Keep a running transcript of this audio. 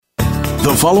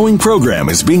The following program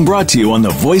is being brought to you on the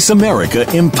Voice America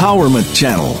Empowerment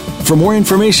Channel. For more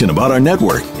information about our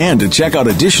network and to check out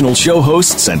additional show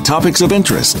hosts and topics of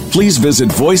interest, please visit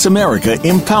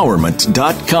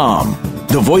voiceamericaempowerment.com.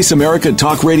 The Voice America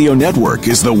Talk Radio Network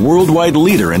is the worldwide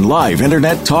leader in live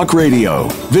Internet talk radio.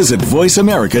 Visit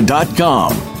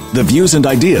voiceamerica.com. The views and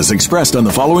ideas expressed on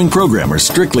the following program are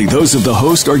strictly those of the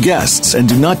host or guests and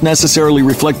do not necessarily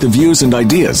reflect the views and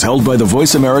ideas held by the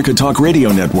Voice America Talk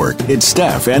Radio Network, its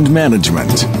staff, and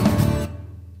management.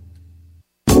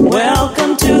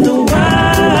 Welcome to the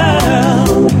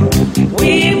world.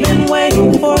 We've been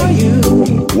waiting for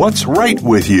you. What's right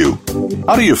with you?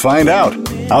 How do you find out?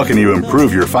 How can you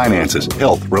improve your finances,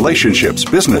 health, relationships,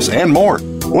 business, and more?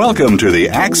 Welcome to the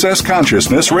Access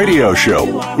Consciousness Radio Show.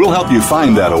 We'll help you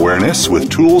find that awareness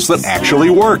with tools that actually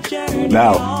work.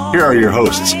 Now, here are your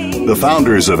hosts, the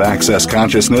founders of Access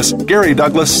Consciousness, Gary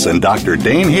Douglas and Dr.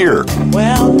 Dane Heer.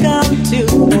 Welcome to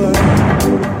the world.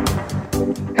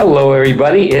 Hello,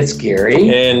 everybody. It's Gary.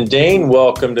 And Dane,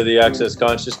 welcome to the Access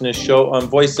Consciousness Show on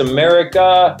Voice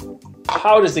America.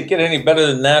 How does it get any better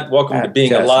than that? Welcome to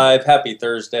being alive. Happy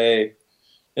Thursday.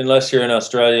 Unless you're in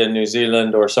Australia, New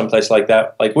Zealand, or someplace like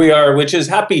that, like we are, which is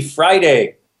Happy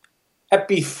Friday.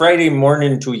 Happy Friday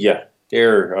morning to you.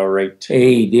 There, all right.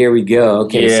 Hey, there we go.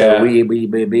 Okay, Yeah.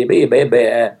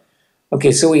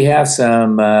 so we have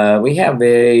some. We have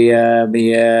the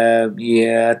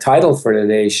title for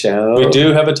today's show. We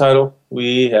do have a title.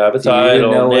 We have a title. Do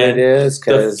you know what it is?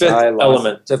 The fifth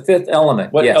element. The fifth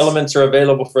element. What yes. elements are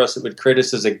available for us that would create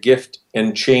us as a gift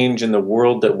and change in the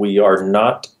world that we are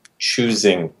not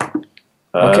choosing?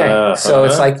 Okay, so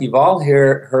it's like you've all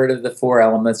heard of the four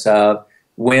elements of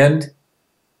wind,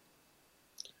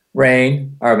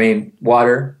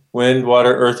 water. Wind,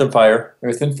 water, earth, and fire.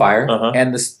 Earth and fire. Uh-huh.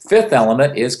 And the fifth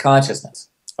element is consciousness.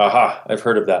 Aha, I've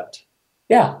heard of that.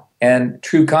 Yeah, and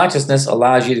true consciousness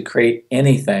allows you to create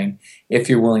anything if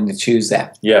you're willing to choose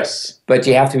that. Yes. But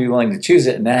you have to be willing to choose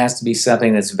it, and that has to be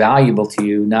something that's valuable to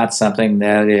you, not something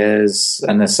that is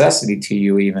a necessity to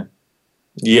you even.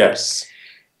 Yes.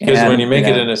 Because when you make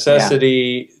it a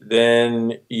necessity,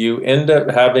 then you end up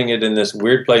having it in this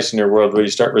weird place in your world where you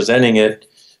start resenting it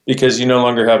because you no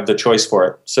longer have the choice for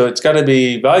it. So it's got to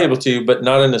be valuable to you, but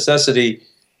not a necessity,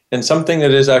 and something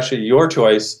that is actually your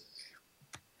choice.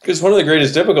 Because one of the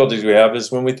greatest difficulties we have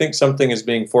is when we think something is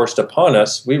being forced upon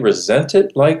us, we resent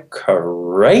it like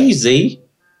crazy.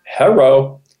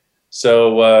 Hello.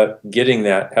 So getting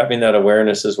that, having that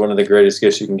awareness is one of the greatest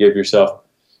gifts you can give yourself.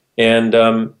 And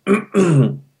when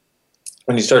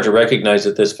you start to recognize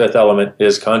that this fifth element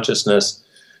is consciousness,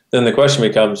 then the question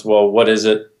becomes, well, what is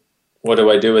it? What do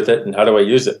I do with it? And how do I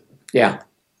use it? Yeah.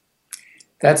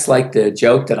 That's like the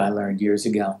joke that I learned years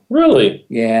ago. Really?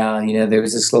 Yeah, there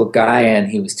was this little guy, and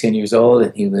he was 10 years old,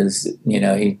 and he was,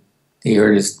 he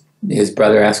heard his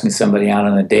brother asking somebody out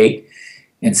on a date,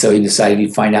 and so he decided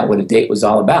he'd find out what a date was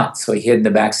all about. So he hid in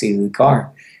the backseat of the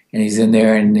car. And he's in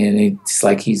there, and it's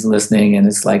like he's listening, and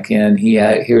it's like, and he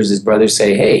hears his brother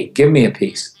say, "Hey, give me a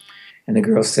piece," and the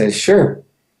girl says, "Sure."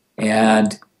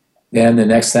 And then the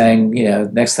next thing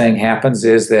happens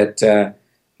is that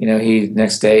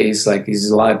next day he's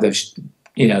alive.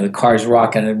 The car's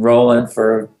rocking and rolling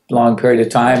for a long period of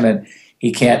time, and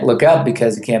he can't look up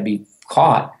because he can't be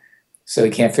caught, so he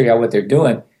can't figure out what they're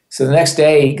doing. So the next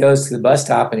day he goes to the bus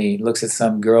stop and he looks at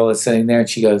some girl that's sitting there, and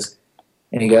she goes,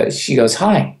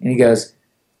 "Hi," and he goes,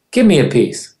 "Give me a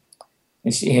piece,"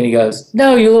 and he goes,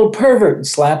 "No, you little pervert," and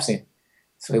slaps him.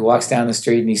 So he walks down the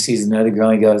street and he sees another girl,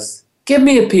 and he goes, "Give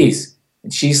me a piece,"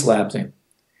 and she slaps him.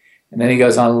 And then he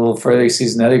goes on a little further, he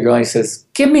sees another girl, and he says,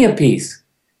 "Give me a piece,"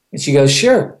 and she goes,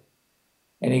 "Sure,"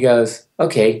 and he goes,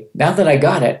 "Okay, now that I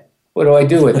got it, what do I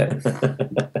do with it?"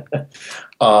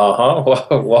 Well,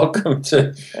 welcome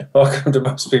to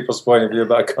most people's point of view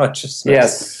about consciousness.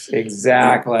 Yes,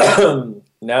 exactly.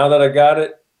 Now that I got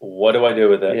it, what do I do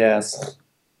with it? Yes.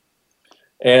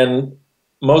 And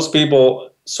most people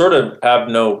sort of have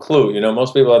no clue.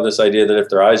 Most people have this idea that if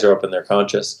their eyes are open, they're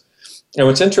conscious. And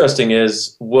what's interesting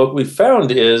is what we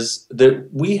found is that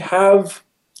we have,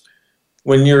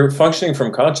 when you're functioning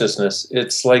from consciousness,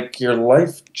 it's like your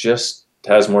life just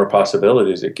has more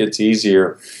possibilities. It gets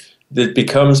easier. That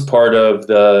becomes part of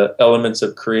the elements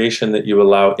of creation that you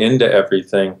allow into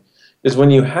everything, is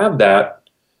when you have that,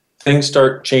 things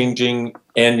start changing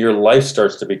and your life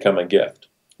starts to become a gift.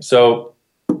 So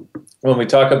when we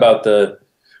talk about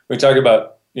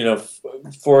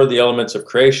for the elements of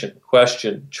creation,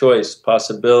 question, choice,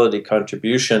 possibility,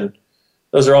 contribution,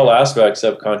 those are all aspects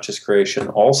of conscious creation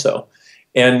also.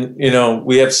 And,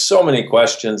 we have so many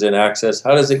questions in Access.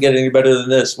 How does it get any better than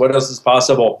this? What else is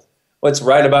possible? What's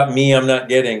right about me I'm not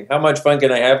getting? How much fun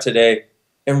can I have today?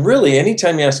 And really,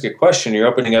 anytime you ask a question, you're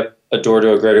opening up a door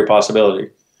to a greater possibility.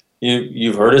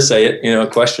 You've heard us say it, a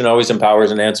question always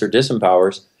empowers, an answer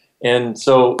disempowers. And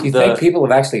so you think people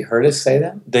have actually heard us say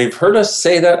that? They've heard us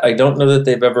say that. I don't know that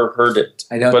they've ever heard it.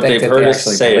 I don't think that they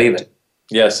actually believe it.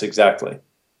 Yes, exactly.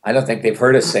 I don't think they've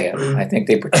heard us say it. I think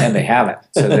they pretend they haven't,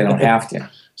 so they don't have to.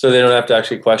 So they don't have to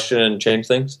actually question and change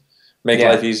things? Make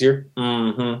life easier?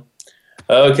 Mm-hmm.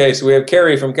 Okay, so we have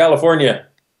Carrie from California.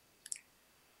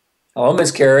 Hello,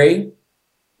 Miss Carrie.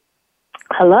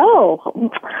 Hello.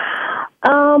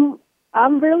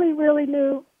 I'm really, really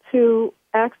new to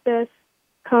Access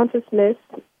Consciousness,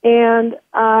 and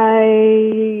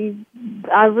I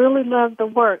really love the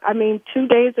work. I mean, 2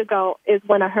 days ago is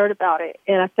when I heard about it,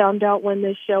 and I found out when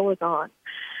this show was on.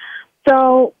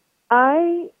 So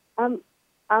I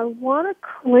want to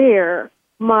clear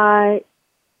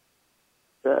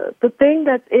the thing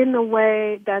that's in the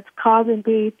way that's causing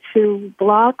me to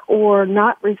block or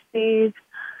not receive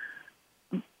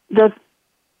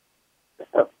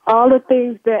all the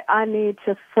things that I need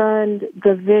to fund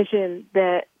the vision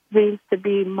that seems to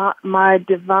be my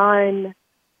divine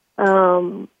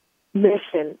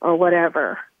mission or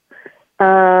whatever.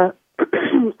 I'm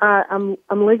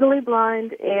legally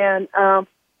blind and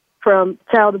from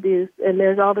child abuse, and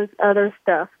there's all this other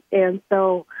stuff, and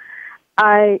so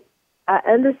I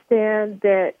understand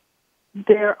that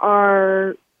there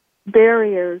are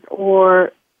barriers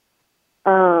or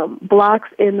blocks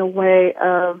in the way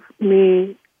of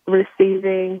me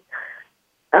receiving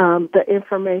the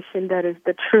information that is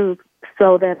the truth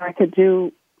so that I could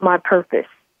do my purpose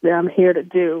that I'm here to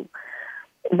do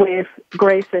with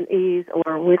grace and ease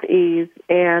or with ease.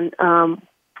 And I'm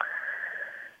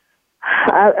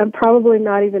probably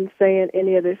not even saying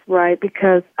any of this right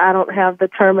because I don't have the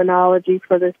terminology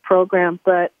for this program,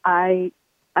 but I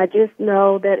just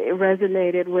know that it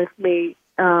resonated with me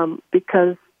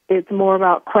because it's more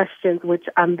about questions, which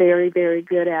I'm very, very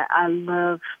good at. I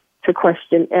love to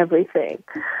question everything,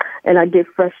 and I get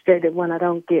frustrated when I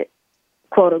don't get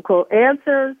quote-unquote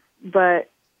answers, but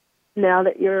now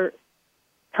that you're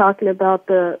talking about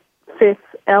the fifth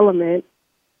element,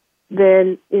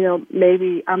 then,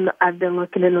 maybe I've been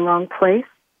looking in the wrong place.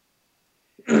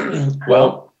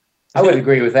 Well, I would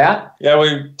agree with that. Yeah,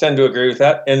 we tend to agree with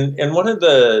that. And one of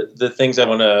the things I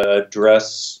want to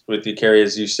address with you, Carrie,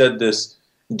 is you said this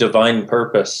divine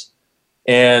purpose.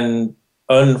 And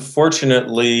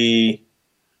unfortunately,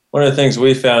 one of the things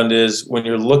we found is when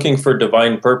you're looking for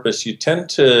divine purpose, you tend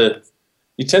to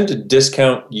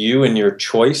discount you and your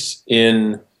choice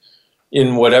in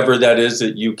whatever that is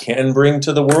that you can bring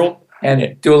to the world.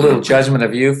 And do a little judgment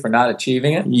of you for not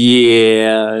achieving it.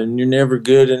 Yeah, and you're never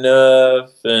good enough,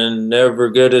 and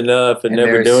never good enough, and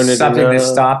never doing it enough. Something that's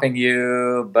stopping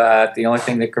you, but the only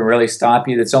thing that can really stop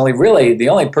you, that's only really the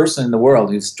only person in the world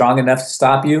who's strong enough to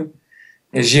stop you,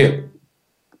 is you.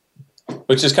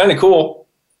 Which is kind of cool.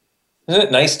 Isn't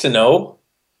it nice to know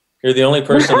you're the only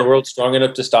person in the world strong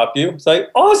enough to stop you? It's like,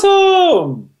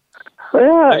 awesome!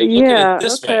 Well, yeah,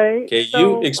 okay. Okay, so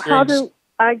you experience... how do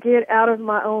I get out of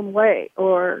my own way?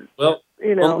 Or,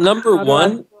 number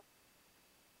one,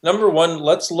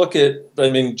 let's look at,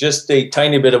 just a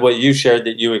tiny bit of what you shared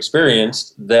that you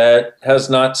experienced that has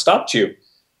not stopped you.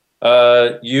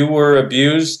 You were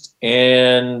abused,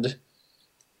 and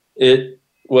it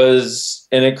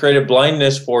created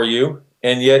blindness for you,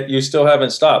 and yet you still haven't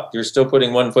stopped. You're still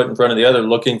putting one foot in front of the other,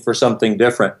 looking for something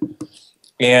different.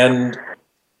 And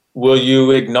will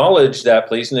you acknowledge that,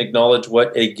 please, and acknowledge what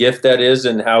a gift that is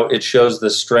and how it shows the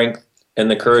strength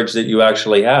and the courage that you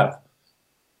actually have?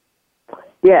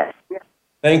 Yes.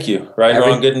 Thank you. Right,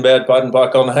 wrong, good and bad, pot and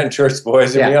pock, all nine shorts,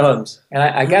 boys and beyonds. And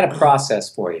I got a process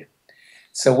for you.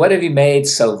 So what have you made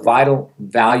so vital,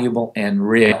 valuable, and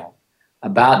real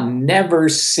about never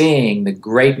seeing the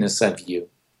greatness of you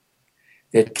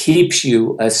that keeps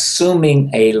you assuming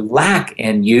a lack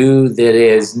in you that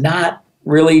is not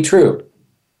really true?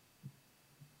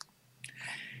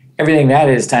 Everything that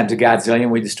is times a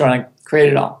godzillion, we destroy and create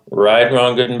it all. Right,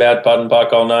 wrong, good and bad, pot and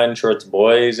pock, all nine shorts,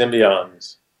 boys and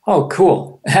beyonds. Oh,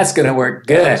 cool. That's going to work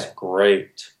good. That's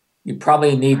great. You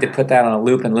probably need to put that on a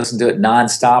loop and listen to it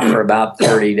nonstop for about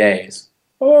 30 days.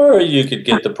 Or you could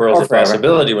get the Pearls of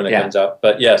Possibility when it comes out.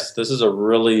 But yes, this is a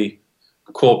really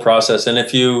cool process. And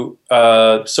if you,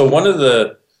 so one of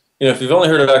the, if you've only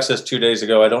heard of Access 2 days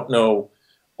ago, I don't know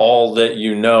all that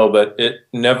you know, but it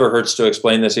never hurts to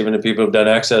explain this even to people who've done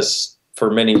Access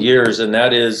for many years. And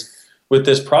that is, with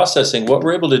this processing, what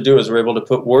we're able to do is we're able to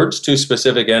put words to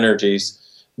specific energies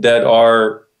that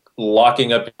are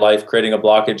locking up your life, creating a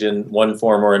blockage in one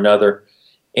form or another.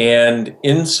 And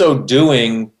in so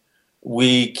doing,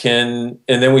 we can,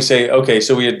 and then we say, okay,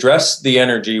 so we address the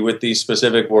energy with these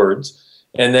specific words.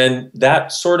 And then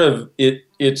that sort of,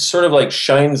 it sort of like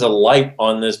shines a light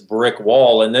on this brick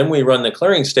wall. And then we run the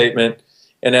clearing statement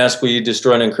and ask, will you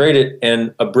destroy and uncreate it?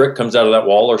 And a brick comes out of that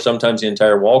wall, or sometimes the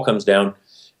entire wall comes down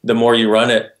the more you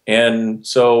run it. And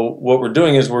so what we're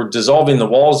doing is we're dissolving the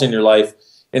walls in your life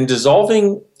and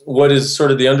dissolving what is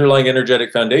sort of the underlying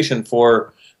energetic foundation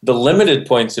for the limited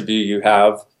points of view you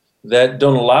have that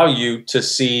don't allow you to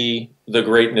see the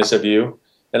greatness of you.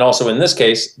 And also in this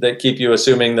case, that keep you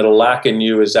assuming that a lack in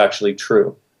you is actually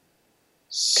true.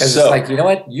 Because it's like, you know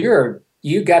what?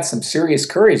 You got some serious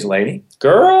courage, lady.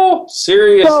 Girl,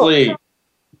 seriously. So,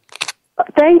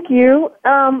 thank you.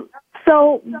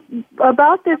 So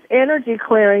about this energy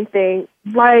clearing thing,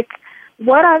 like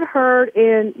what I've heard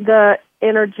in the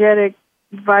energetic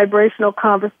vibrational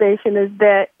conversation is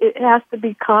that it has to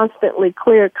be constantly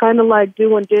cleared, kind of like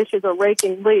doing dishes or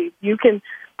raking leaves. You can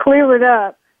clear it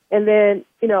up, and then,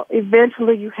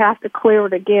 eventually you have to clear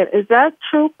it again. Is that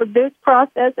true for this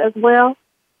process as well?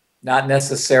 Not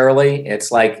necessarily.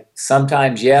 It's like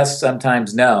sometimes yes,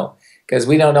 sometimes no, because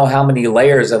we don't know how many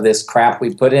layers of this crap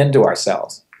we put into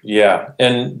ourselves. Yeah,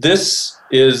 and this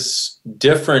is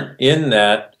different in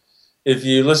that if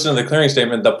you listen to the clearing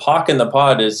statement, the POC in the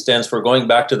pod stands for going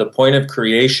back to the point of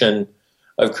creation,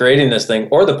 of creating this thing,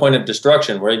 or the point of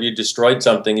destruction, where you destroyed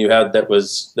something you had that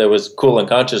was cool and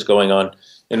conscious going on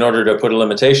in order to put a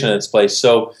limitation in its place.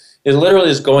 So it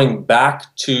literally is going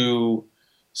back to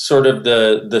sort of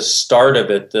the start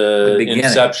of it, the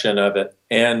inception of it.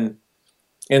 And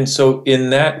so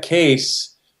in that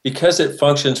case, because it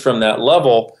functions from that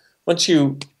level, once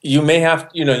you may have,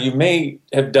 you may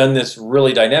have done this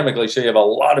really dynamically, so you have a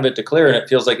lot of it to clear and it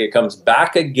feels like it comes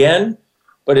back again,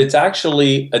 but it's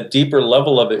actually a deeper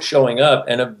level of it showing up,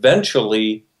 and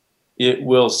eventually it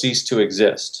will cease to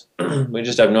exist. We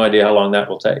just have no idea how long that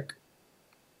will take.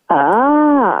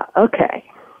 Okay.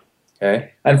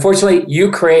 Okay. Unfortunately,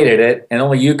 you created it, and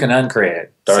only you can uncreate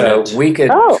it. Darn so it. We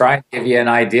could try and give you an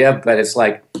idea, but it's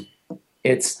like,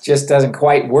 it just doesn't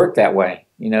quite work that way.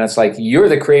 It's like you're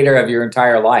the creator of your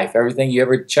entire life. Everything you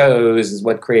ever chose is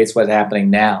what creates what's happening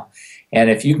now.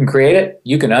 And if you can create it,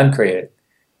 you can uncreate it.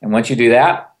 And once you do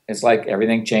that, it's like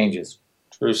everything changes.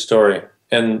 True story.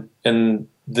 And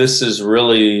this is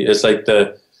really, it's like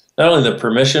not only the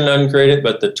permission to uncreate it,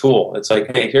 but the tool. It's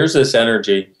like, hey, here's this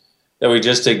energy that we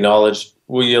just acknowledged.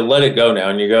 Will you let it go now?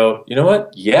 And you go, you know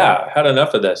what? Yeah, I had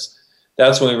enough of this.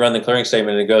 That's when we run the clearing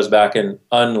statement, and it goes back and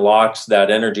unlocks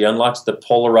that energy, unlocks the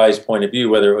polarized point of view,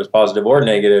 whether it was positive or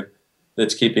negative,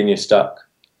 that's keeping you stuck.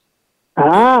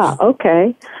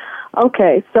 Okay.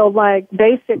 Okay, so like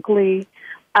basically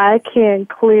I can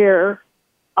clear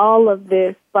all of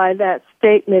this by that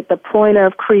statement, the point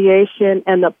of creation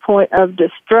and the point of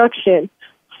destruction,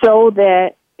 so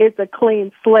that it's a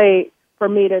clean slate for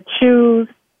me to choose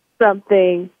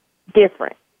something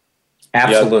different.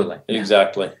 Absolutely. Yep,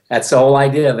 exactly. That's the whole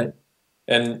idea of it.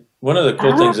 And one of the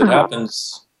cool things that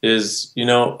happens is, a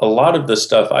lot of the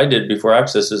stuff I did before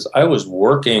Access is I was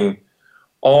working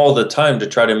all the time to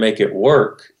try to make it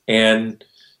work. And,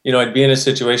 I'd be in a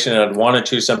situation and I'd want to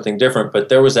choose something different, but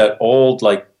there was that old,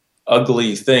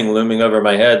 ugly thing looming over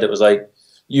my head that was like,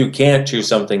 you can't choose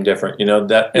something different.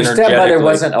 That your stepmother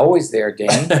wasn't always there,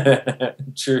 Dan.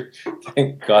 True.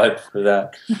 Thank God for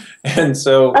that. And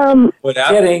so what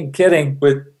happened? Kidding.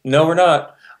 No, we're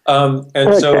not.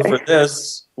 So for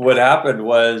this, what happened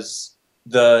was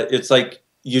it's like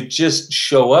you just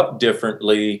show up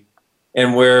differently,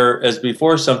 and whereas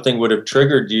before something would have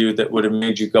triggered you that would have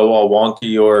made you go all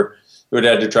wonky, or you would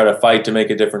have had to try to fight to make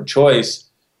a different choice.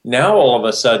 Now all of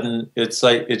a sudden it's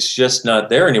like it's just not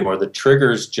there anymore. The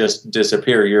triggers just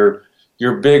disappear.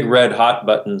 Your big red hot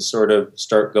buttons sort of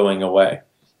start going away.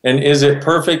 And is it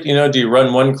perfect? Do you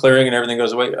run one clearing and everything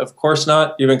goes away? Of course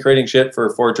not. You've been creating shit for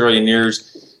 4 trillion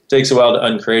years. It takes a while to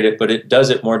uncreate it, but it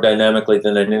does it more dynamically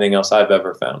than anything else I've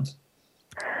ever found.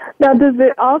 Now, does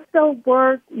it also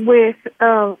work with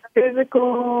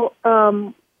physical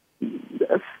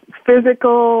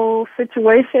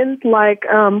situations? Like,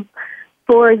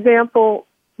 for example,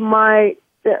 it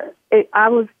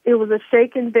was a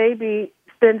shaken baby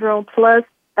syndrome plus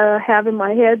having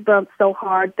my head bumped so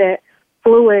hard that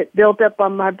fluid built up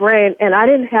on my brain, and I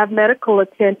didn't have medical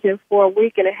attention for a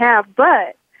week and a half,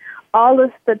 but all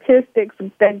the statistics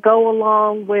that go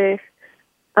along with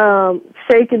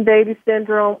shaken baby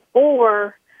syndrome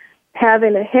or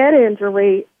having a head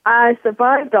injury, I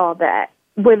survived all that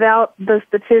without the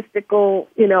statistical,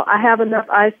 I have enough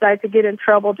eyesight to get in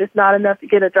trouble, just not enough to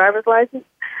get a driver's license.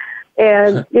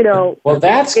 And, Well,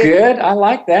 that's good. I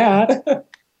like that.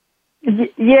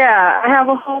 Yeah, I have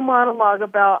a whole monologue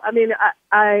about,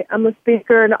 I'm a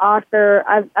speaker and author.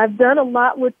 I've done a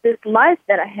lot with this life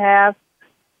that I have.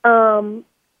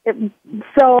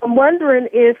 So I'm wondering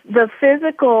if the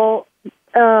physical,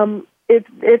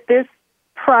 if this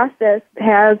process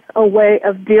has a way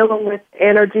of dealing with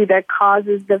energy that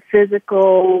causes the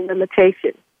physical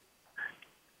limitation.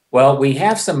 Well, we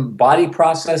have some body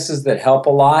processes that help a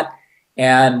lot.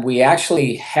 And we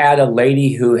actually had a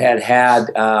lady who had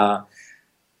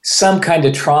some kind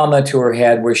of trauma to her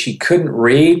head where she couldn't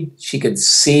read. She could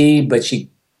see, but she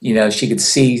could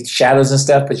see shadows and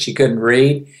stuff, but she couldn't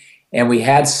read. And we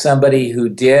had somebody who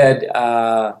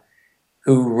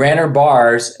who ran her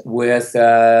bars with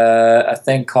a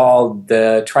thing called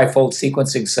the trifold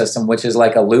sequencing system, which is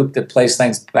like a loop that plays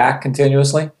things back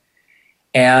continuously.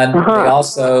 And they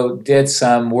also did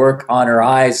some work on her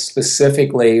eyes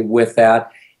specifically with that.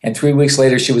 And 3 weeks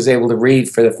later, she was able to read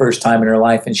for the first time in her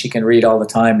life, and she can read all the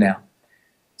time now.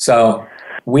 So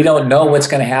we don't know what's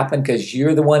going to happen because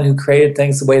you're the one who created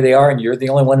things the way they are, and you're the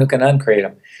only one who can uncreate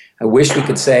them. I wish we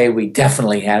could say we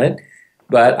definitely had it,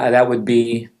 but that would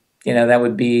be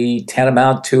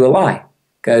tantamount to a lie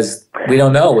because we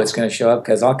don't know what's going to show up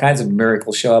because all kinds of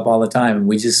miracles show up all the time, and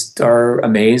we just are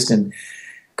amazed and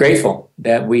grateful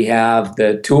that we have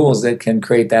the tools that can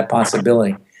create that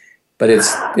possibility. But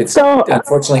it's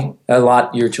unfortunately a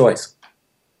lot your choice.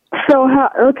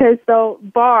 So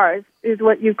bars is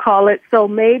what you call it. So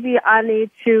maybe I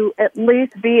need to at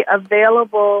least be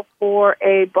available for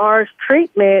a bars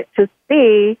treatment to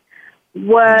see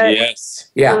what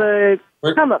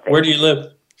would come up. Where do you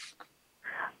live?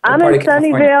 I'm in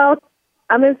Sunnyvale.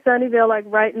 I'm in Sunnyvale, like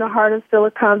right in the heart of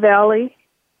Silicon Valley,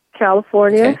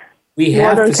 California. Okay. We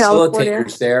have Northern facilitators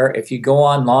California. there. If you go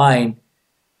online,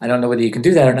 I don't know whether you can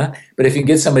do that or not, but if you can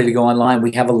get somebody to go online,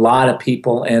 we have a lot of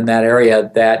people in that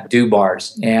area that do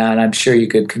bars, and I'm sure you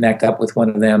could connect up with one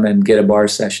of them and get a bar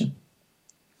session.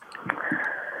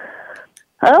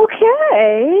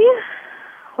 Okay.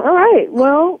 All right.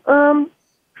 Well,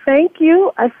 thank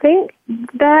you. I think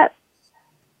that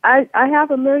I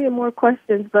have a million more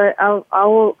questions, but I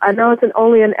know it's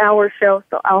only an hour show,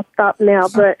 so I'll stop now.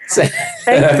 But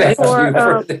thank you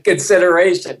for the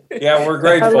consideration. Yeah, we're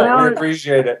grateful. We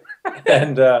appreciate it.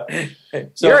 And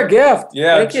so, you're a gift.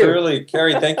 Yeah, thank truly. You.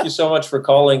 Carrie, thank you so much for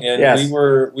calling. And yes.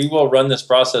 we will run this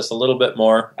process a little bit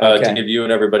more to give you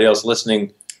and everybody else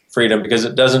listening freedom, because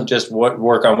it doesn't just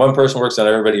work on one person, it works on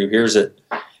everybody who hears it.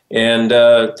 And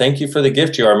thank you for the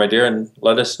gift you are, my dear, and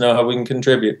let us know how we can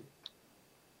contribute.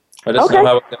 Let us know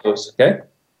how it goes, okay?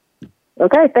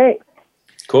 Okay, thanks.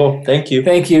 Cool, thank you.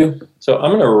 Thank you. So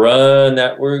I'm going to run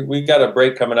that. We got a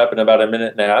break coming up in about a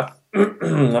minute and a half. I'm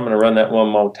going to run that one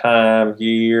more time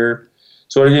here.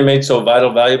 So what have you made so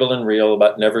vital, valuable, and real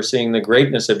about never seeing the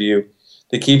greatness of you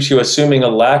that keeps you assuming a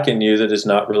lack in you that is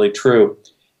not really true?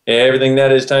 Everything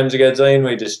that is times a gazillion,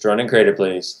 we just run and create it,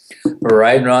 please.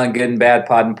 Right and wrong, good and bad,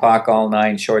 pod and pock, all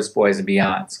nine, shorts, boys, and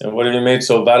beyonds. And what have you made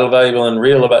so vital, valuable, and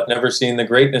real about never seeing the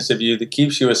greatness of you that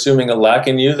keeps you assuming a lack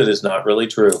in you that is not really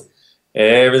true?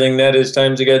 Everything that is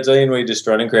times a gazillion, we just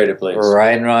run and create it, please.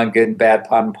 Right and wrong, good and bad,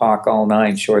 pod and pock, all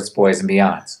nine, shorts, boys, and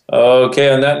beyonds.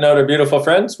 Okay, on that note, our beautiful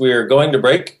friends, we are going to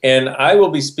break, and I will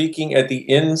be speaking at the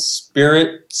In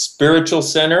Spirit Spiritual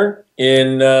Center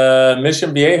in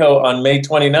Mission Viejo on May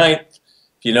 29th.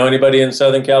 If you know anybody in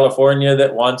Southern California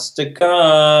that wants to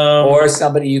come. Or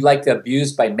somebody you'd like to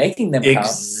abuse by making them come.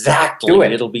 Exactly. Do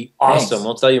it. It'll be awesome. Thanks.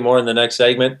 We'll tell you more in the next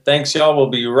segment. Thanks, y'all.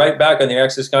 We'll be right back on the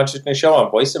Access Consciousness Show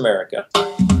on Voice America.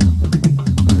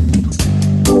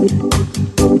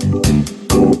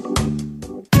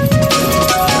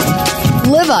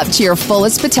 Live up to your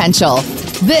fullest potential.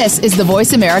 This is the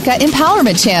Voice America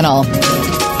Empowerment Channel.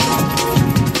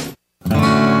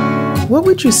 What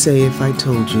would you say if I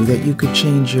told you that you could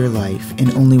change your life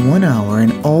in only 1 hour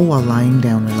and all while lying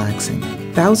down relaxing?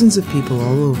 Thousands of people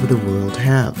all over the world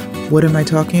have. What am I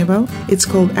talking about? It's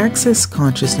called Access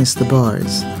Consciousness, the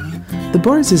BARS. The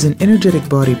BARS is an energetic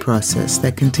body process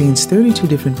that contains 32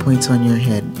 different points on your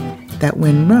head that,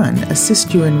 when run,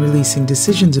 assist you in releasing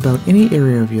decisions about any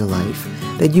area of your life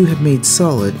that you have made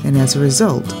solid and as a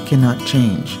result cannot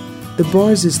change. The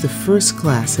BARS is the first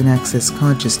class in Access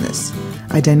Consciousness,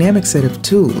 a dynamic set of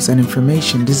tools and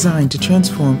information designed to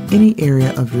transform any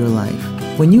area of your life.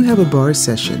 When you have a BARS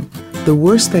session, the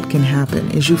worst that can happen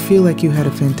is you feel like you had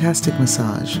a fantastic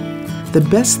massage. The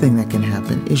best thing that can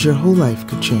happen is your whole life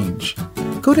could change.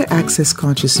 Go to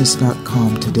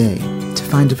accessconsciousness.com today to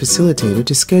find a facilitator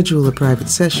to schedule a private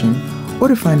session or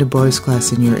to find a BARS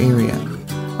class in your area.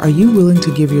 Are you willing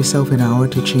to give yourself an hour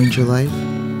to change your life?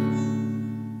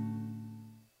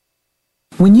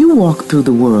 When you walk through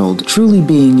the world truly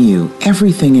being you,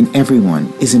 everything and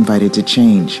everyone is invited to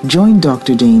change. Join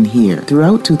Dr. Dane here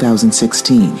throughout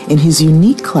 2016 in his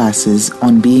unique classes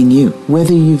on being you.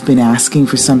 Whether you've been asking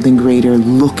for something greater,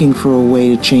 looking for a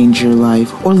way to change your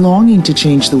life, or longing to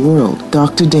change the world,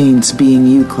 Dr. Dane's Being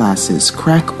You classes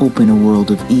crack open a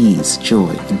world of ease,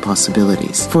 joy, and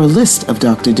possibilities. For a list of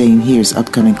Dr. Dane here's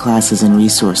upcoming classes and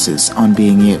resources on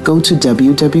being you, go to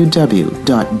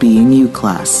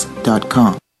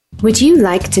www.beingyouclass.com. Would you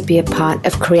like to be a part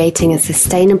of creating a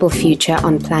sustainable future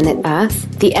on planet Earth?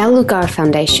 The El Lugar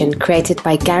Foundation, created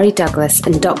by Gary Douglas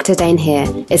and Dr. Dane Heer,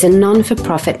 is a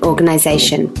non-for-profit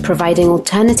organization providing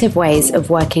alternative ways of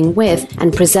working with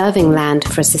and preserving land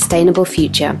for a sustainable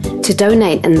future. To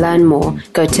donate and learn more,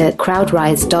 go to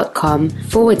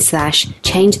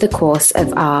crowdrise.com/change the course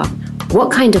of our. What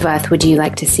kind of Earth would you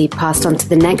like to see passed on to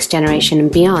the next generation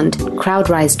and beyond?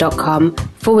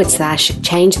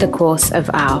 crowdrise.com/change the course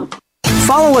of our.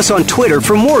 Follow us on Twitter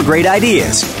for more great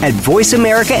ideas at Voice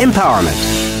America Empowerment.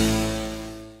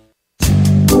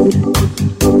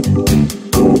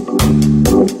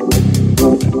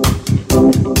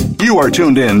 You are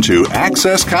tuned in to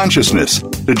Access Consciousness.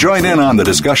 To join in on the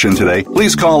discussion today,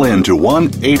 please call in to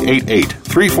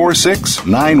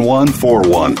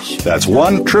 1-888-346-9141. That's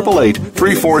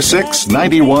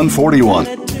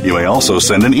 1-888-346-9141. You may also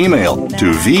send an email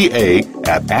to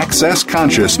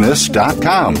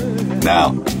va@accessconsciousness.com.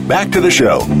 Now, back to the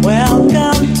show.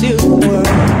 Welcome to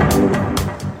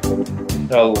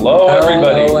Hello,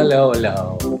 everybody.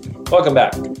 Hello. Welcome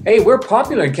back. Hey, we're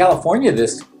popular in California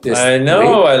this I know, week.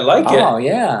 I like it. Oh,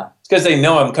 yeah. It's because they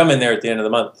know I'm coming there at the end of the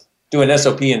month. Do an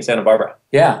SOP in Santa Barbara.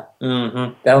 Yeah.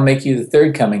 Mm-hmm. That'll make you the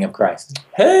third coming of Christ.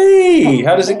 Hey,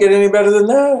 how does it get any better than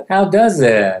that? How does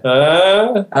it?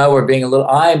 I'm being a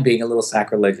little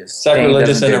sacrilegious.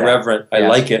 Sacrilegious and irreverent. I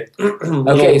like it.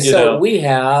 Okay, we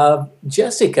have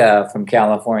Jessica from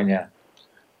California.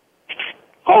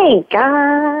 Hey,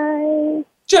 guys.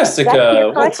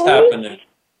 Jessica, what's happening?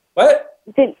 What?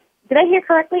 Did I hear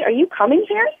correctly? Are you coming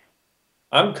here?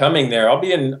 I'm coming there.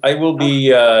 I will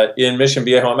be in Mission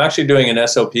Viejo. I'm actually doing an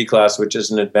SOP class, which is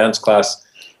an advanced class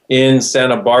in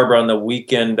Santa Barbara on the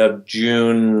weekend of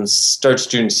June. Starts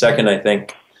June 2nd, I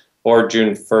think, or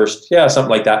June 1st. Yeah, something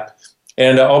like that.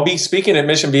 And I'll be speaking at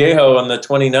Mission Viejo on the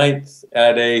 29th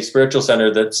at a spiritual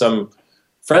center that some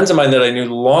friends of mine that I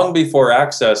knew long before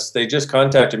Access, they just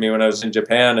contacted me when I was in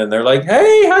Japan, and they're like,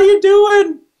 "Hey, how you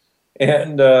doing?"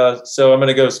 And so I'm going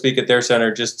to go speak at their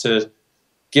center just to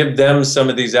give them some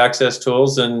of these Access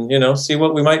tools and, see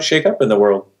what we might shake up in the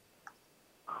world.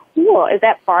 Cool. Is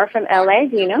that far from LA?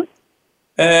 Do you know?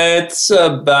 It's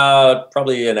about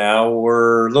probably an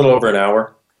hour, a little over an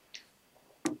hour.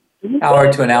 Hour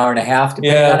to an hour and a half,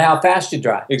 depending on how fast you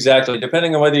drive. Exactly,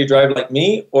 depending on whether you drive like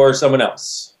me or someone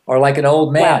else. Or like an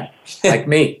old man, like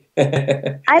me.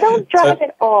 I don't drive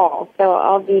at all, so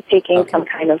I'll be taking some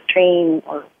kind of train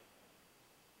or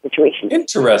situation.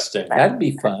 Interesting. That'd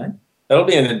be fun. That'll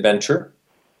be an adventure.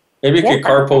 Maybe you could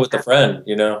carpool with a friend,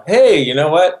 Hey, you know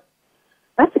what?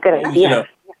 That's a good idea.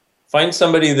 Find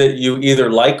somebody that you either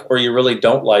like or you really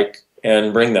don't like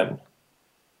and bring them.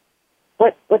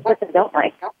 What's I don't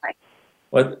like?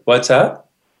 What's that?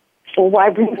 Well, why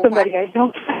bring somebody I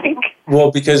don't like?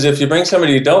 Well, because if you bring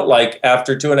somebody you don't like,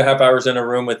 after 2.5 hours in a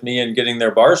room with me and getting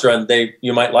their bars run,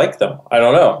 you might like them. I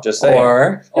don't know. Just saying.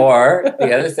 Or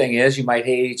the other thing is you might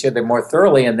hate each other more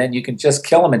thoroughly, and then you can just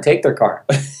kill them and take their car.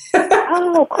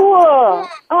 Oh, cool!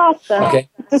 Awesome. Okay.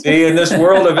 See, in this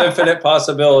world of infinite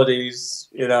possibilities,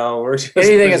 we're just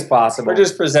anything is possible. We're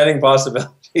just presenting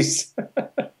possibilities.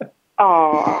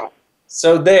 Oh.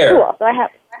 So there. Cool. So I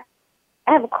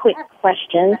have a quick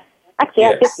question. Actually, I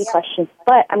have 50 questions,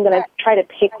 but I'm going to try to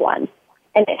pick one.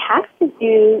 And it has to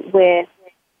do with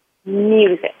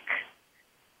music.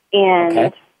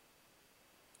 And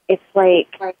it's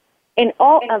like, in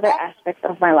all other aspects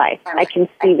of my life, I can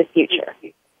see the future.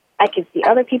 I can see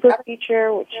other people's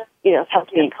future, which has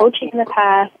helped me in coaching in the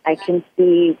past. I can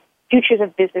see futures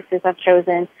of businesses I've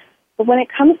chosen. But when it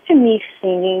comes to me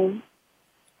singing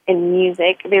and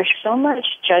music, there's so much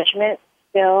judgment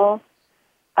still.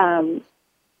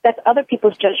 That's other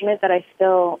people's judgment that I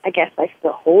still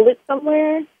hold it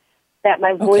somewhere, that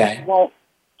my voice won't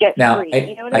get free.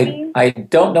 You know what I mean? I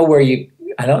don't know I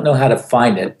don't know how to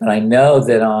find it, but I know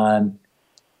that on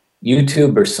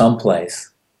YouTube or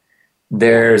someplace,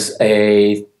 there's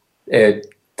a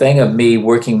thing of me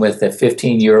working with a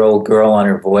 15-year-old girl on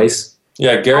her voice.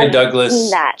 Yeah, Gary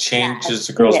Douglas changes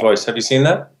the girl's voice. Have you seen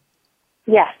that?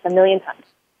 Yes, 1,000,000 times.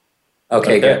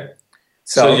 Okay, good.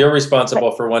 So you're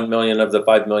responsible for 1 million of the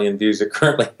 5 million views it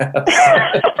currently has.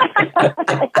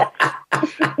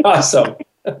 Awesome.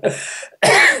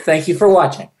 Thank you for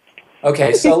watching.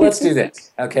 Okay, so let's do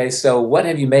this. Okay, so what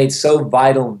have you made so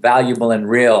vital, valuable, and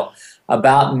real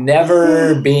about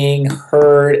never being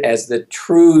heard as the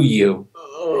true you?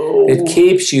 It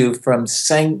keeps you from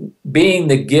being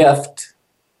the gift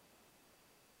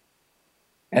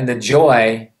and the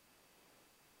joy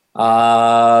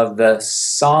of the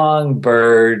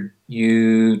songbird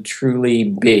you truly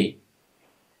be.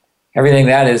 Everything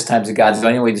that is times the God's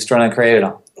doing, we destroy and create it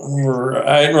all.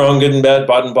 Right, wrong, good and bad,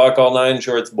 bot and buck, all nine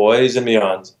shorts, boys and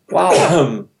beyonds.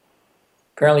 Wow.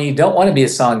 Apparently you don't want to be a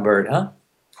songbird, huh?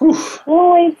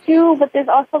 Well, I do, but there's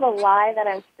also the lie that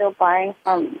I'm still buying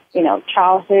from,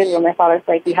 childhood, where my father's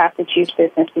like, you have to choose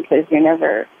business because you're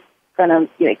never going to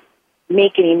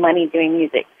make any money doing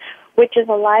music, which is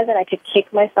a lie that I could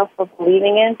kick myself for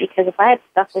believing in, because if I had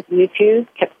stuck with YouTube,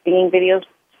 kept singing videos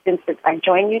since I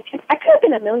joined YouTube, I could have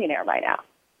been a millionaire by now.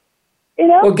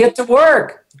 Well, get to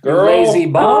work, girl. Lazy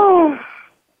bum. Oh.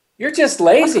 You're just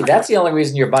lazy. That's the only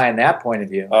reason you're buying that point of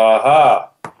view. Oh,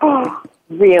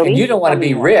 really? And you don't want to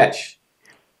be rich.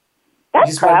 You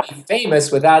just want to be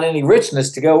famous without any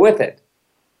richness to go with it.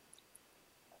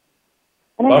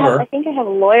 And I think I have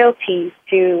loyalties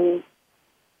to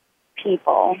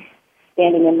people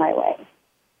standing in my way.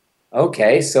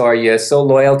 Okay, so are you so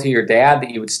loyal to your dad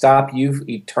that you would stop you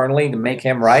eternally to make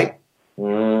him right?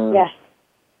 Yes.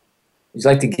 Would you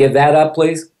like to give that up,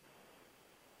 please?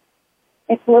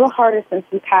 It's a little harder since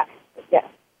we passed, but yes.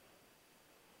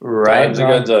 Right. Time's a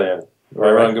good zillion.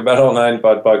 Right, wrong, good, bad, all nine,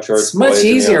 bot, buck, shorts. It's much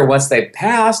easier once they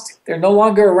passed. They're no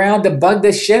longer around to bug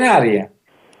the shit out of you.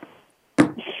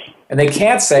 And they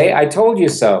can't say, I told you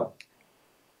so.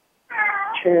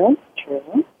 True.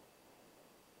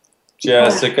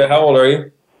 Jessica, how old are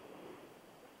you?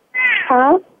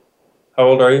 Huh? How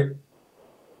old are you?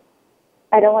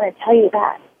 I don't want to tell you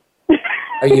that.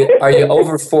 Are you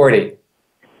over 40?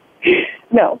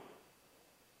 No.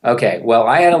 Okay, well,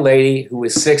 I had a lady who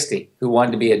was 60 who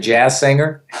wanted to be a jazz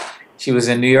singer. She was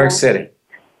in New York City.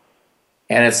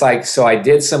 And it's like, so I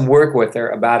did some work with her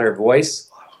about her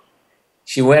voice.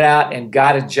 She went out and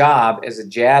got a job as a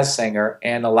jazz singer,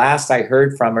 and the last I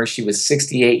heard from her, she was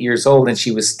 68 years old, and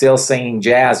she was still singing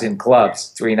jazz in clubs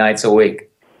 3 nights a week.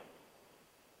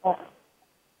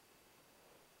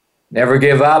 Never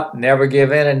give up, never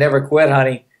give in, and never quit,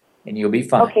 honey, and you'll be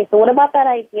fine. Okay, so what about that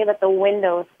idea that the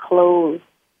window is closed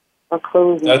or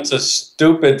closing? That's a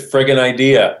stupid friggin'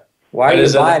 idea. Why are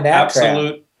you buying that crap?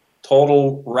 Absolute,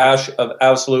 total rash of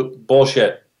absolute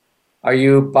bullshit. Are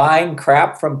you buying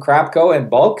crap from Crapco in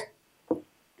bulk?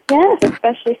 Yes,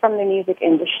 especially from the music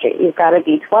industry. You've got to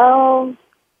be 12,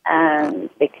 and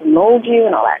they can mold you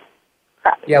and all that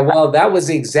crap. Yeah, well, that was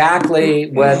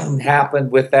exactly what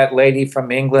happened with that lady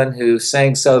from England who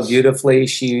sang so beautifully.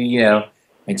 She,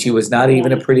 and she was not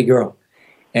even a pretty girl.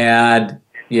 And,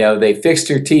 they fixed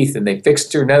her teeth and they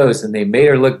fixed her nose and they made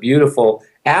her look beautiful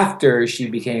after she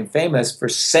became famous for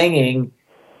singing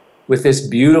with this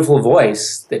beautiful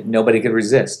voice that nobody could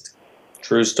resist.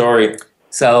 True story.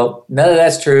 So none of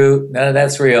that's true. None of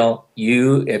that's real.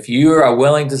 If you are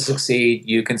willing to succeed,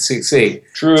 you can succeed.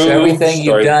 True. So everything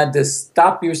you've done to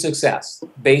stop your success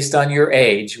based on your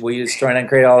age, will you just try and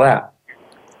create all that?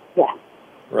 Yeah.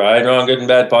 Right, wrong, good and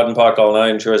bad, pot and pock, all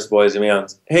nine, shorts, boys and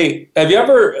beyonds. Hey, have you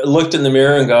ever looked in the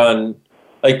mirror and gone,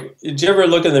 did you ever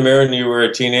look in the mirror and you were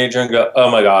a teenager and go,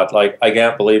 oh my God, I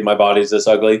can't believe my body's this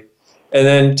ugly? And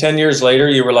then 10 years later,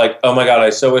 you were like, oh my God, I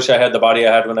so wish I had the body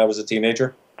I had when I was a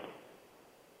teenager?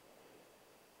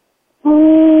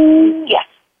 Yes.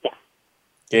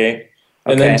 Okay.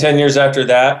 And then 10 years after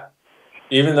that,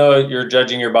 even though you're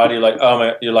judging your body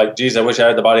you're like, geez, I wish I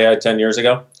had the body I had 10 years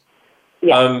ago.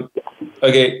 Yeah.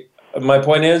 Okay. My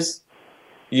point is,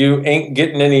 you ain't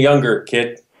getting any younger,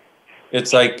 kid.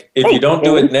 It's like, if you don't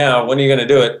do it now, when are you going to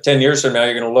do it? 10 years from now,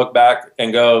 you're going to look back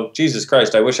and go, Jesus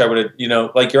Christ, I wish I would have,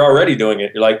 you're already doing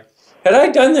it. You're like, had I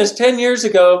done this 10 years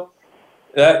ago?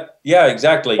 Yeah,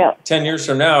 exactly. Yeah. 10 years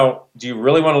from now, do you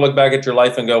really want to look back at your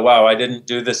life and go, wow, I didn't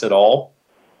do this at all?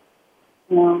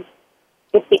 No.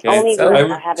 It's the only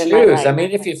room I have in my life. I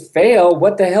mean, if you fail,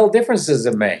 what the hell difference does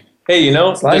it make? Hey,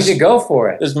 as long as you go for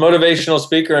it. This motivational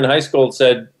speaker in high school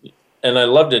said, and I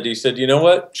loved it, he said, you know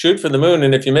what? Shoot for the moon,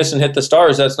 and if you miss and hit the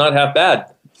stars, that's not half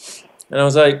bad. And I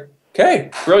was like, okay,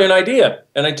 brilliant idea.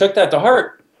 And I took that to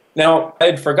heart. Now, I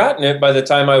had forgotten it by the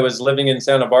time I was living in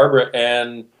Santa Barbara,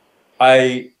 and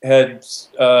I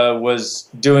was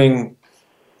doing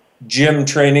gym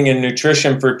training and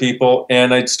nutrition for people,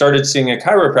 and I'd started seeing a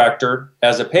chiropractor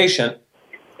as a patient.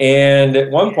 And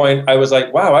at one point, I was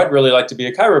like, wow, I'd really like to be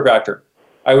a chiropractor.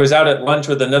 I was out at lunch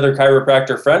with another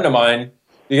chiropractor friend of mine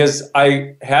because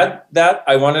I had that.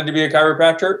 I wanted to be a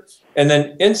chiropractor. And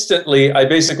then instantly, I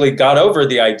basically got over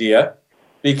the idea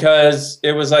because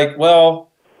it was like, well,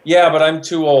 yeah, but I'm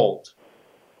too old.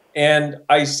 And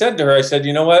I said to her, I said,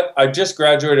 you know what? I just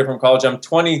graduated from college. I'm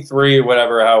 23,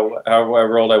 whatever,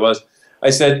 however old I was. I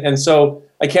said, and so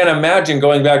I can't imagine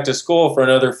going back to school for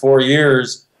another 4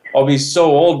 years. I'll be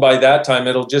so old by that time,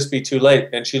 it'll just be too late.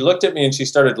 And she looked at me and she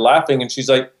started laughing. And she's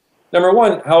like, number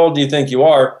one, how old do you think you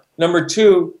are? Number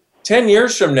two, 10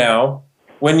 years from now,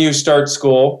 when you start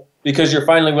school, because you're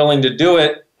finally willing to do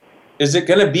it, is it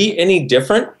going to be any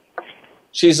different?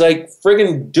 She's like,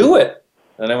 friggin' do it.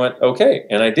 And I went, okay.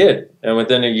 And I did. And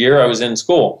within a year, I was in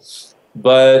school.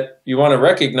 But you want to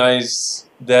recognize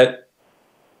that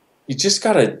you just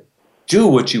got to do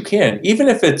what you can, even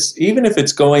if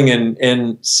it's going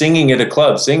and singing at a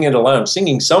club, singing at a lounge,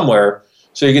 singing somewhere,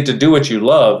 so you get to do what you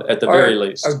love at the very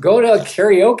least. Or go to a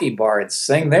karaoke bar and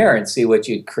sing there and see what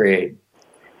you'd create.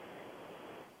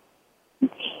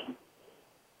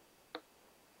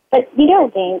 But you know,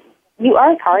 Dane, you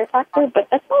are a chiropractor, but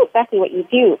that's not exactly what you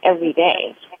do every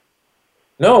day.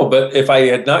 No, but if I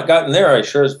had not gotten there, I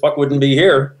sure as fuck wouldn't be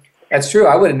here. That's true.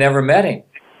 I would have never met him.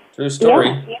 True story.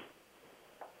 Yeah.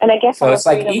 And I guess so. It's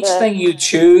like each thing you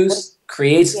choose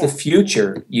creates the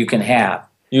future you can have.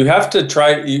 You have to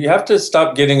try. You have to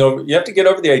stop getting over. You have to get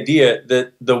over the idea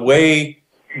that the way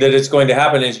that it's going to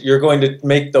happen is you're going to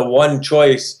make the one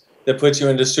choice that puts you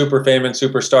into super fame and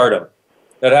superstardom.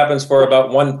 That happens for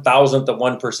about 1,000th of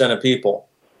 1% of people.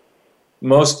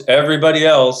 Most everybody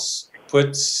else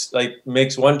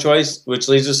makes one choice, which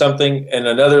leads to something, and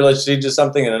another which leads to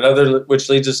something, and another which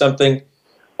leads to something,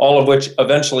 all of which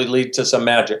eventually lead to some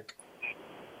magic.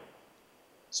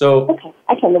 So okay,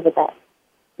 I can live with that.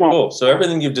 Magic. Cool. So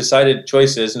everything you've decided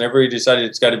choice is, and everybody decided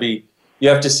it's got to be, you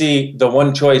have to see the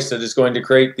one choice that is going to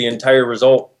create the entire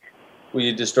result. Will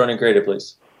you destroy and create it,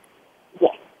 please?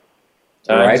 Yes.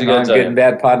 All right, on Good and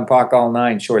Bad, Pod and Pock, all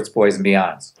nine, shorts, boys, and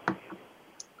beyonds.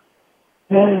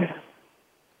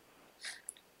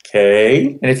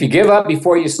 Okay. And if you give up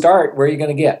before you start, where are you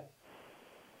going to get?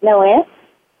 Nowhere.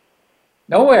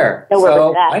 Nowhere. Nowhere so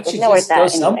with that. why don't you Nowhere just go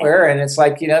somewhere? Anyway. And it's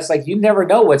like, you never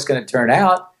know what's going to turn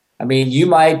out. I mean, you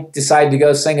might decide to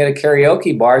go sing at a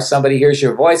karaoke bar. Somebody hears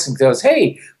your voice and goes,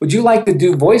 hey, would you like to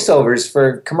do voiceovers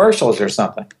for commercials or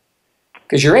something?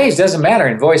 Because your age doesn't matter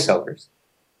in voiceovers.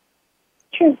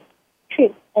 True.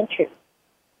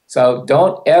 So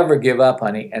don't ever give up,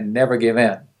 honey, and never give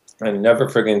in. And never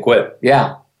friggin' quit.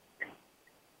 Yeah.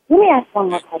 Let me ask one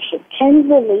more question. Can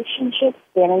relationships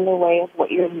stand in the way of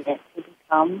what you're meant to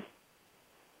become?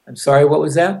 I'm sorry, what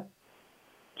was that?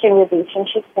 Can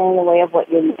relationships stand in the way of what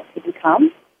you're meant to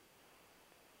become?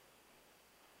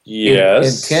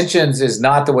 Yes. Intentions is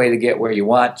not the way to get where you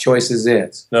want. Choices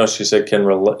is. No, she said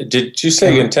did you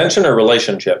say intention or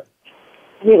relationship?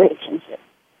 Relationship.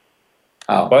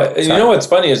 Oh. But you know what's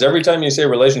funny is every time you say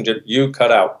relationship, you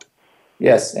cut out.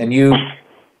 Yes, and you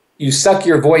suck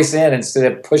your voice in instead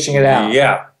of pushing it out.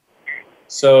 Yeah.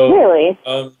 So really?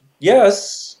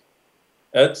 Yes.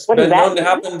 That's been known to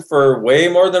happen for way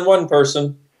more than one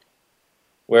person,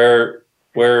 where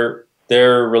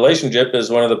their relationship is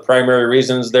one of the primary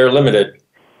reasons they're limited.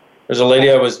 There's a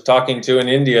lady I was talking to in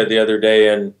India the other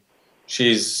day, and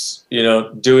she's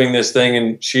doing this thing,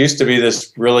 and she used to be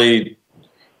this really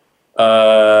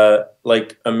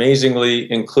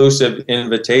amazingly inclusive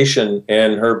invitation,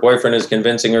 and her boyfriend is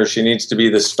convincing her she needs to be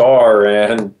the star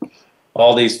and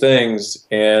all these things,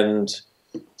 and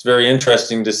it's very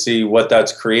interesting to see what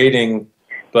that's creating,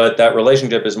 but that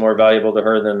relationship is more valuable to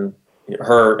her than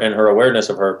her and her awareness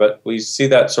of her. But we see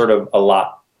that sort of a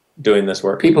lot doing this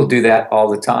work. People do that all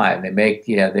the time. They make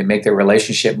their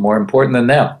relationship more important than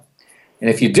them. And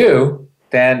if you do,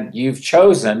 then you've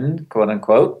chosen, quote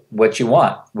unquote, what you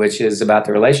want, which is about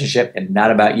the relationship and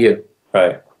not about you.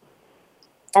 Right.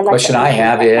 The question I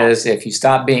have is, if you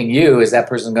stop being you, is that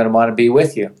person going to want to be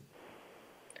with you?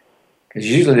 Because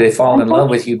usually they fall in love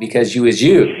with you because you is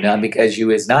you, not because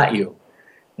you is not you.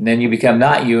 And then you become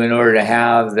not you in order to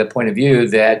have the point of view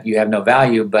that you have no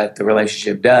value, but the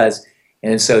relationship does.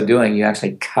 And in so doing, you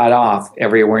actually cut off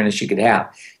every awareness you could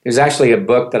have. There's actually a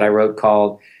book that I wrote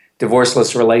called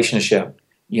Divorceless Relationship.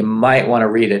 You might want to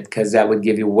read it because that would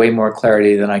give you way more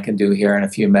clarity than I can do here in a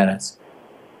few minutes.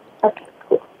 Okay,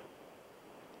 cool.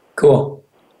 Cool.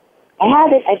 I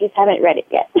have it. I just haven't read it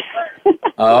yet.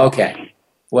 Okay.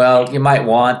 Well, you might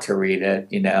want to read it,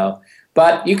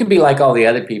 But you can be like all the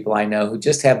other people I know who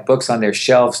just have books on their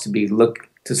shelves so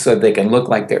they can look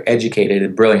like they're educated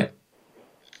and brilliant.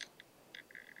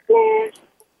 Nah.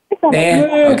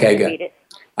 Okay, good.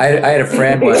 I had a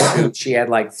friend once, she had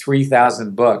like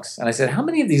 3,000 books. And I said, how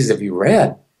many of these have you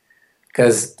read?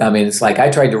 Because, I mean, it's like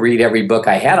I tried to read every book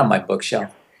I had on my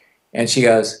bookshelf. And she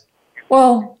goes,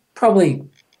 well, probably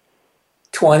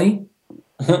 20.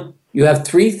 You have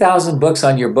 3,000 books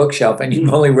on your bookshelf and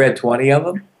you've only read 20 of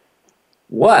them?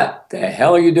 What the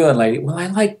hell are you doing, lady? Well, I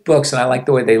like books and I like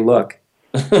the way they look.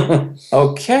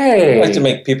 Okay. I like to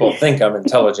make people think I'm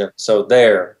intelligent, so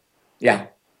there. Yeah.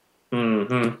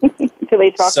 Mm-hmm. Do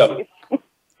they talk to you?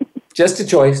 Just a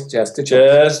choice. Just a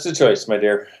choice. Just a choice, my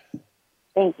dear.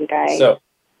 Thank you, guys. So,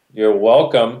 you're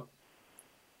welcome.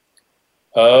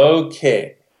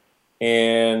 Okay.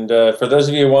 And for those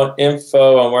of you who want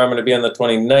info on where I'm going to be on the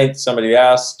 29th, somebody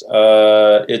asked,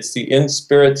 it's the In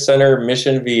Spirit Center,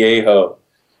 Mission Viejo.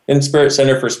 In Spirit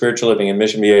Center for Spiritual Living in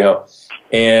Mission Viejo.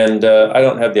 And I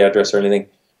don't have the address or anything.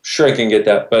 Sure, I can get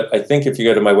that. But I think if you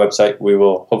go to my website, we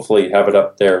will hopefully have it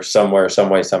up there somewhere, some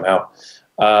way, somehow.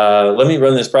 Let me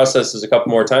run this process a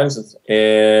couple more times,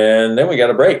 and then we got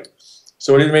a break.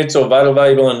 So what have you made so vital,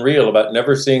 valuable, and real about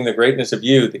never seeing the greatness of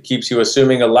you that keeps you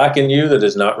assuming a lack in you that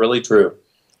is not really true?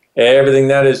 Everything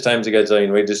that is times a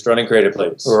gazillion. We just run and create a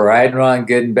place. Right and wrong,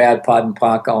 good and bad, pot and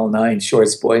pock, all nine,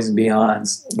 shorts, boys, and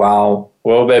beyonds. Wow.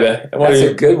 Whoa, baby. That's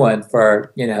a good one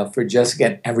for, for Jessica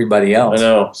and everybody else. I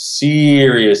know.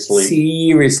 Seriously.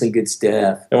 Seriously good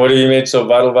stuff. And what have you made so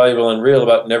vital, valuable, and real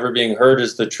about never being heard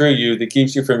as the true you that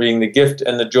keeps you from being the gift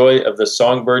and the joy of the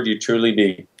songbird you truly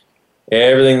be?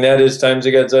 Everything that is times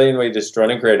a gazillion, we just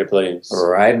run and create a place.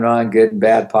 Right and wrong, good and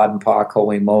bad, pot and pock,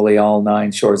 holy moly, all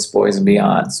nine, shorts, boys, and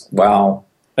beyonds. Wow.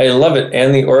 I love it.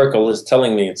 And the Oracle is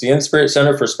telling me. It's the In Spirit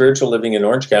Center for Spiritual Living in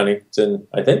Orange County. It's in,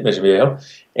 I think, Mission Viejo.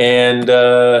 And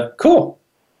cool.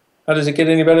 How does it get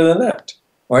any better than that?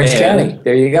 Orange County.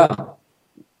 There you go.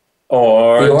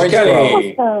 Orange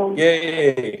County. Awesome.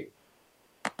 Yay.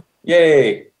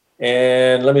 Yay.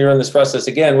 And let me run this process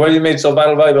again. What have you made so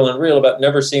vital, valuable, and real about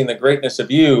never seeing the greatness of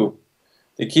you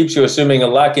that keeps you assuming a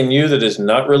lack in you that is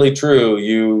not really true?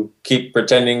 You keep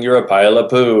pretending you're a pile of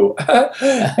poo.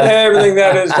 Everything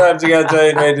that is times a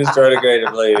gazillion may destroy the great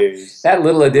of ladies. That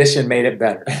little addition made it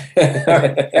better.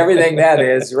 Everything that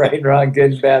is, right and wrong,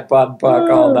 good and bad, pot and pock,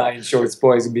 all nine, shorts,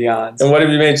 boys, and beyonds. And what have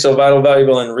you made so vital,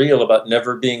 valuable, and real about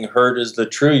never being heard as the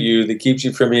true you that keeps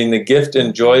you from being the gift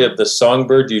and joy of the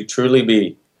songbird you truly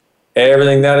be?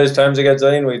 Everything that is times a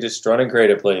gazillion, we just run and create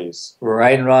it, please.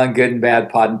 Right and wrong, good and bad,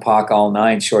 pot and pock, all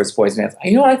nine, shorts, boys, and beyonds.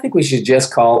 You know what? I think we should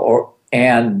just call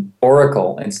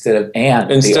Oracle instead of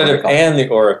the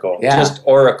Oracle. Yeah. Just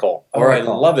Oracle.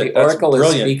 Oracle. Oh, I love it. The That's Oracle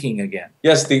brilliant. is speaking again.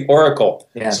 Yes, the Oracle.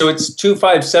 Yes. So it's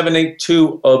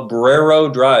 25782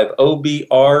 Obrero Drive.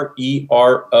 Obrero.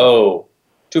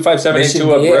 25782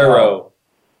 Obrero.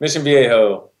 Mission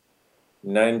Viejo.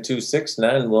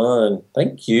 92691.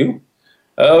 Thank you.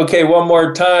 Okay, one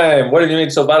more time. What have you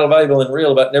made so vital, valuable, and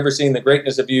real about never seeing the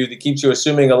greatness of you that keeps you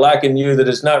assuming a lack in you that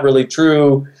is not really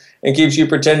true and keeps you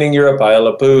pretending you're a pile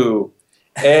of poo?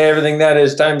 Everything that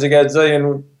is times a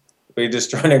gazillion, we just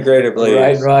trying to create it, please.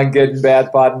 Right and wrong, good and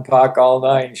bad, pot and pock, all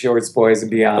nine, shorts, boys, and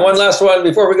beyond. One last one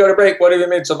before we go to break. What have you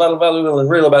made so vital, valuable, and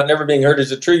real about never being heard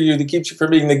as a true you that keeps you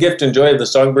from being the gift and joy of the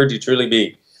songbird you truly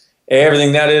be?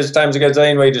 Everything that is times a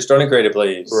gazillion, we just run and create it,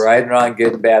 please. Right and wrong,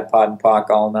 good and bad, pot and pock,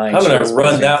 all nine. I'm going to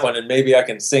run that one, and maybe I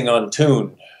can sing on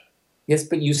tune. Yes,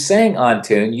 but you sang on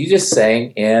tune. You just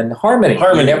sang in harmony.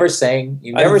 You never sang.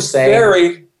 You never sang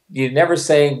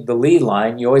the lead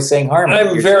line. You always sang harmony.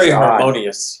 I'm very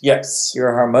harmonious. Yes, you're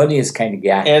a harmonious kind of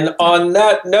guy. And on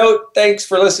that note, thanks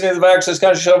for listening to the Access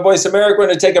Conscious Show, Voice America. We're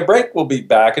going to take a break. We'll be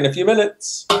back in a few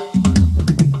minutes.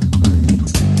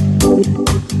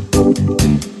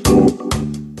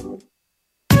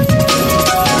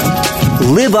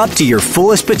 Live up to your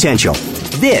fullest potential.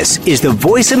 This is the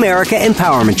Voice America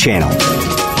Empowerment Channel.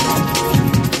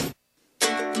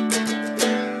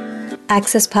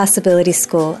 Access Possibility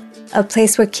School, a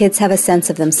place where kids have a sense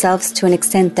of themselves to an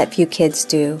extent that few kids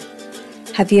do.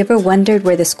 Have you ever wondered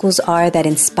where the schools are that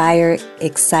inspire,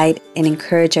 excite, and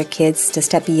encourage our kids to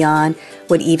step beyond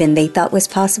what even they thought was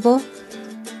possible?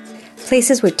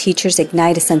 Places where teachers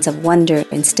ignite a sense of wonder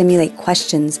and stimulate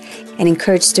questions and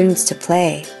encourage students to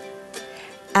play.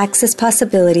 Access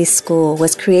Possibilities School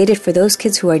was created for those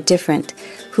kids who are different,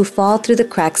 who fall through the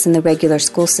cracks in the regular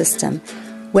school system,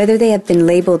 whether they have been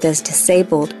labeled as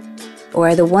disabled or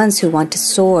are the ones who want to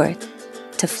soar,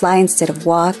 to fly instead of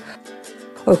walk,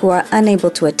 or who are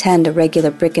unable to attend a regular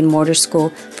brick-and-mortar school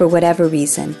for whatever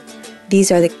reason.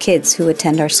 These are the kids who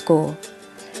attend our school.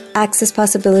 Access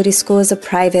Possibility School is a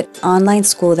private, online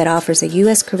school that offers a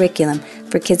U.S. curriculum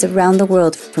for kids around the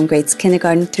world from grades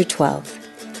kindergarten through 12.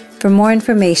 For more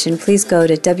information, please go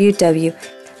to www.accesspossibility.org.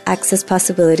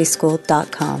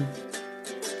 accesspossibilityschool.com.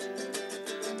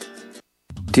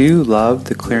 Do you love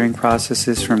the clearing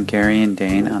processes from Gary and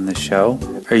Dane on the show?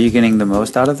 Are you getting the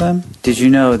most out of them? Did you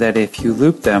know that if you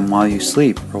loop them while you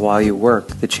sleep or while you work,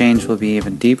 the change will be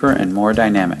even deeper and more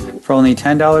dynamic? For only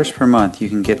 $10 per month, you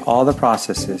can get all the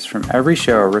processes from every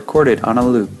show recorded on a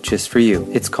loop just for you.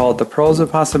 It's called the Pearls of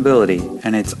Possibility,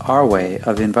 and it's our way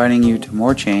of inviting you to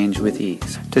more change with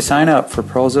ease. To sign up for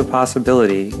Pearls of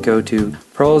Possibility, go to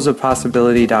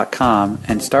pearlsofpossibility.com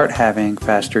and start having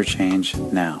faster change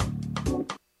now.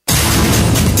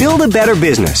 Build a better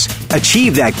business.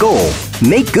 Achieve that goal.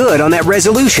 Make good on that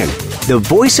resolution. The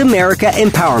Voice America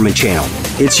Empowerment Channel.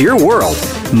 It's your world.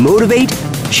 Motivate,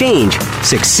 change,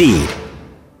 succeed.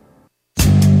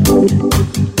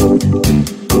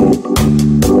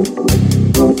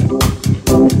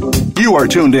 You are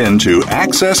tuned in to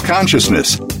Access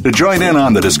Consciousness. To join in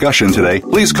on the discussion today,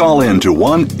 please call in to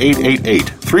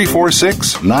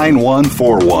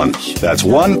 1-888-346-9141. That's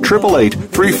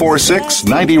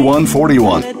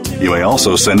 1-888-346-9141. You may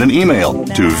also send an email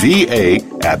to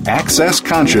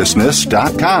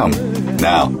va@accessconsciousness.com.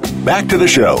 Now, back to the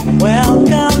show.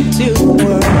 Welcome to the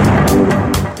world.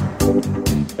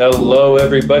 Hello,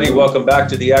 everybody. Welcome back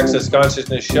to the Access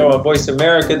Consciousness Show on Voice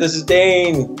America. This is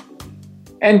Dane.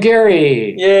 And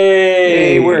Gary.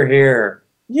 Yay. Yay, we're here.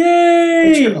 Yay.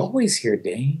 But you're always here,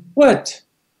 Dane. What?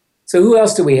 So who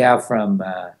else do we have from...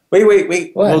 Wait.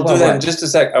 We'll do that in just a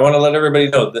sec. I want to let everybody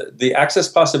know that the Access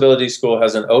Possibility School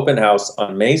has an open house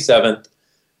on May 7th,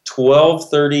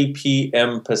 12:30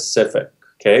 p.m. Pacific,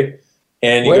 okay?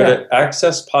 And you go to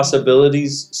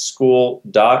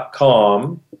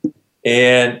accesspossibilitiesschool.com.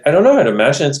 And I don't know, I'd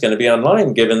imagine it's going to be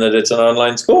online, given that it's an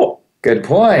online school. Good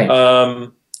point.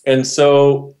 And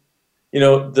so, you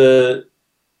know, the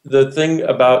thing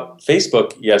about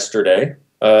Facebook yesterday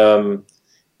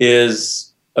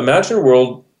is imagine a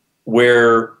world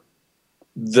where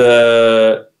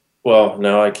I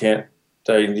can't,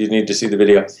 you need to see the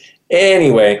video.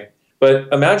 Anyway, but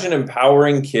imagine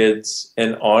empowering kids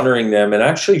and honoring them and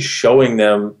actually showing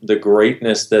them the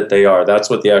greatness that they are.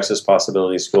 That's what the Access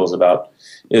Possibility School is about,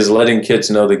 is letting kids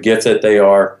know the gift that they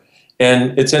are.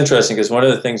 And it's interesting because one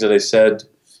of the things that I said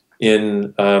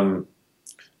in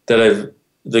the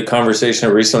conversation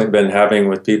I've recently been having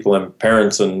with people and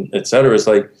parents and et cetera is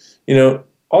like, you know,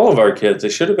 all of our kids, they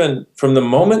should have been, from the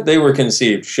moment they were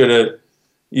conceived,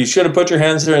 you should have put your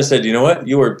hands there and said, you know what,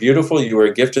 you are beautiful, you are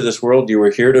a gift to this world, you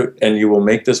are here to, and you will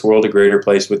make this world a greater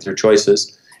place with your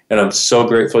choices. And I'm so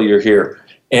grateful you're here.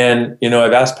 And, you know,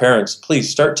 I've asked parents, please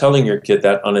start telling your kid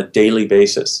that on a daily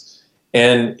basis.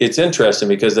 And it's interesting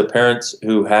because the parents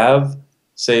who have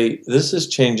say, this is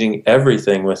changing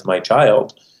everything with my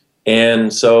child.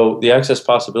 And so the Access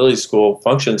Possibility School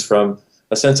functions from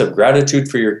a sense of gratitude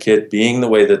for your kid being the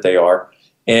way that they are,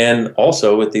 and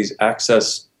also with these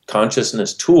access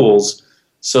consciousness tools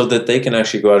so that they can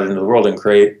actually go out into the world and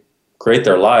create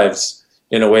their lives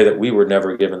in a way that we were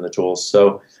never given the tools.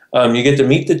 So you get to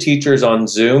meet the teachers on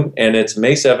Zoom, and it's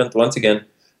May 7th, once again,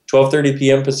 12:30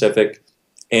 p.m. Pacific.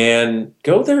 And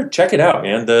go there, check it out,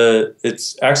 man.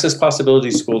 It's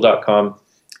accesspossibilitieschool.com,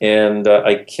 and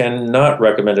I cannot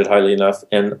recommend it highly enough.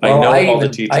 And I know all the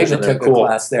teachers, I even and they're took cool. a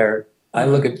class there.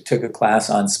 Took a class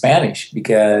on Spanish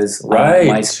because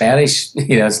my Spanish,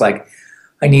 you know, it's like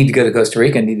I need to go to Costa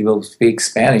Rica, I need to be able to speak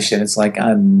Spanish, and it's like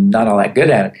I'm not all that good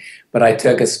at it. But I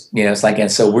took it's like, and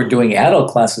so we're doing adult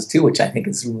classes too, which I think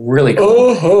is really cool.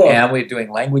 Uh-huh. And we're doing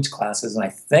language classes, and I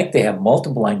think they have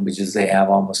multiple languages they have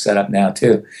almost set up now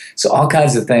too. So all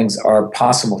kinds of things are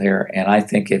possible here, and I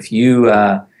think if you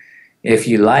like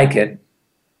it,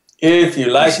 you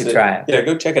should try it. Yeah,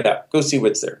 go check it out. Go see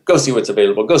what's there. Go see what's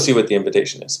available. Go see what the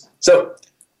invitation is. So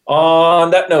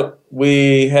on that note,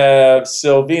 we have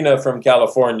Silvina from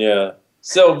California.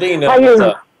 Silvina, what's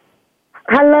up?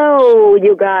 Hello,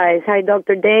 you guys. Hi,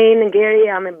 Dr. Dane and Gary.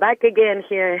 I'm back again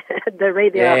here at the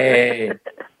radio. Yay.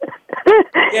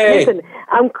 Yay. Listen,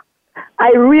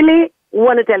 I really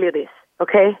want to tell you this,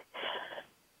 okay?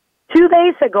 2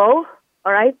 days ago,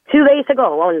 all right? 2 days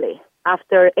ago only,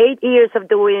 after 8 years of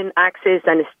doing Access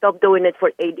and stopped doing it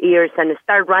for 8 years and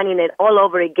start running it all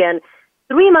over again,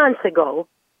 3 months ago,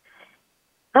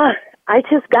 I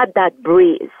just got that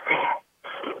breeze.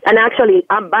 And actually,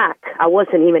 I'm back. I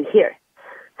wasn't even here.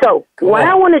 So what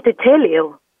I wanted to tell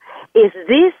you is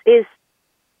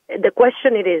the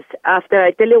question it is, after I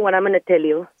tell you what I'm going to tell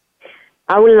you,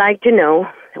 I would like to know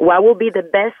what will be the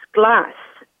best class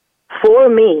for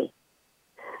me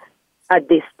at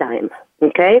this time,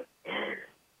 okay?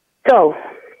 So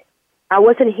I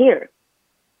wasn't here.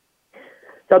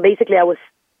 So basically I was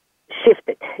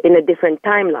shifted in a different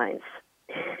timelines.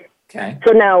 Okay.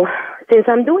 So now, since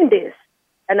I'm doing this,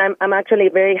 and I'm actually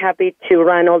very happy to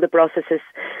run all the processes,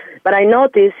 but I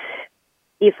notice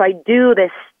if I do the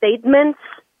statements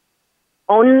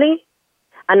only,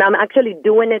 and I'm actually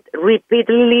doing it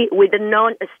repeatedly with the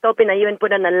non-stopping, I even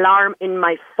put an alarm in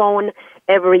my phone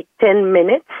every 10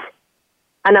 minutes,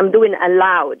 and I'm doing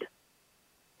aloud.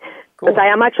 Because I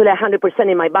am actually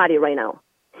 100% in my body right now.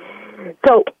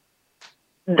 So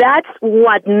that's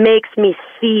what makes me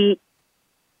see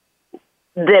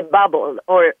the bubble,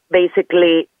 or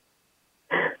basically,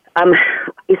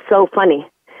 it's so funny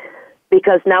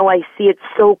because now I see it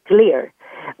so clear.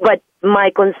 But my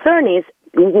concern is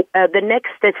the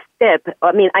next step.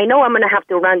 I mean, I know I'm going to have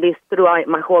to run this throughout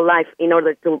my whole life in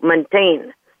order to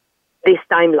maintain this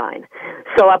timeline.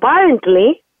 So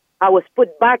apparently, I was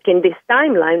put back in this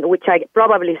timeline, which I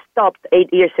probably stopped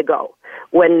 8 years ago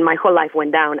when my whole life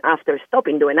went down after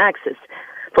stopping doing Access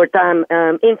for time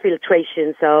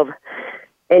infiltrations of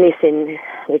anything.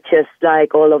 It's just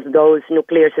like all of those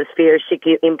nuclear spheres,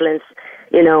 Shiku implants,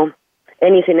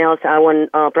 anything else I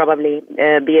won't probably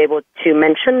be able to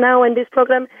mention now in this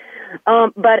program.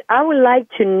 But I would like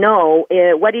to know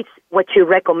what you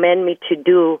recommend me to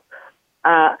do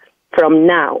from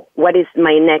now. What is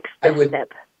my next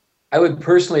step? I would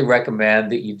personally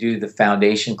recommend that you do the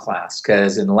foundation class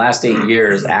because in the last 8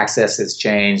 years, Access has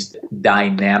changed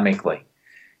dynamically.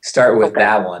 Start with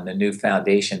that one, the new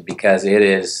foundation, because it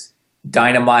is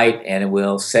dynamite and it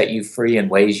will set you free in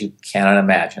ways you cannot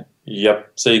imagine. Yep.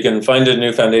 So you can find a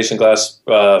new foundation class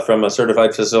from a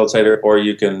certified facilitator, or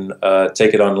you can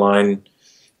take it online.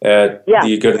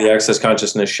 You go to the Access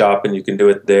Consciousness shop and you can do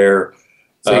it there.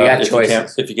 So you got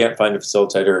choices. If you can't find a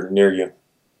facilitator near you.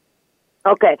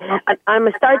 Okay. I'm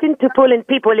starting to pull in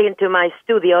people into my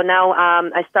studio. Now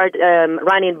I start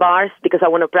running bars because I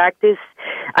want to practice,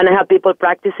 and I have people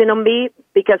practicing on me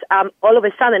because all of a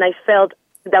sudden I felt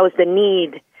that was the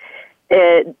need,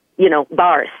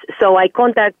 bars. So I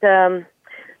contact,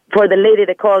 for the lady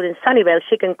that called in Sunnyvale,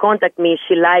 she can contact me.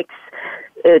 She likes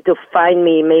to find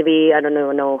me. Maybe, I don't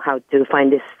know how to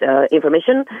find this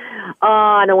information.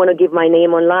 I don't want to give my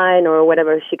name online or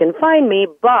whatever. She can find me.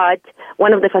 But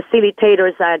one of the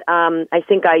facilitators that I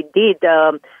think I did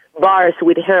bars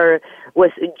with her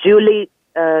was Julie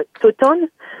Tutton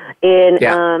in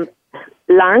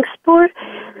Larkspur.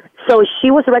 So she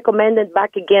was recommended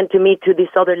back again to me to this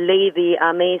other lady,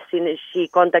 amazing. She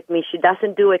contacted me. She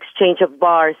doesn't do exchange of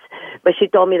bars, but she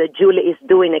told me that Julie is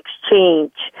doing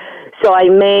exchange. So I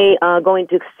may going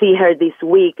to see her this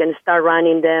week and start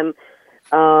running them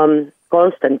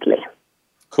constantly.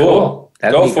 Cool.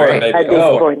 Go for it, baby.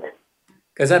 Go.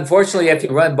 Because unfortunately, if you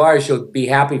run bars, you'll be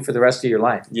happy for the rest of your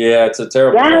life. Yeah, it's a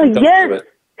terrible thing. Don't do it.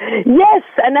 Yes,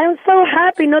 and I'm so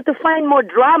happy not to find more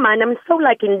drama, and I'm so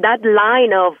in that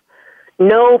line of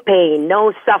no pain,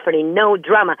 no suffering, no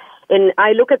drama. And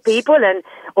I look at people and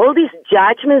all these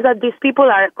judgments that these people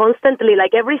are constantly,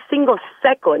 every single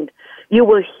second, you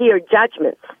will hear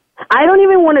judgments. I don't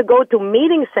even want to go to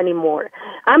meetings anymore.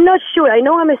 I'm not sure. I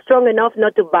know I'm strong enough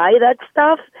not to buy that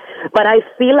stuff, but I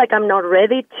feel like I'm not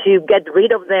ready to get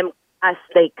rid of them as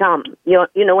they come. You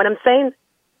know what I'm saying?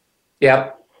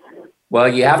 Yep. Well,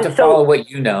 you have to follow what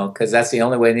you know, because that's the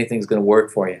only way anything's going to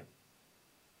work for you.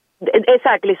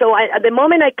 Exactly. So at the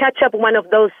moment I catch up one of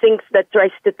those things that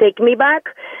tries to take me back,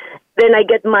 then I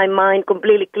get my mind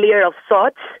completely clear of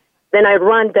thoughts. Then I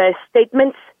run the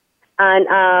statements,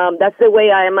 and that's the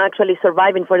way I am actually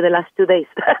surviving for the last 2 days.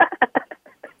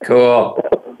 Cool.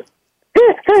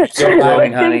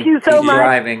 Driving, honey. Thank you so Keep much.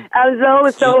 Driving.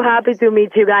 I'm so happy to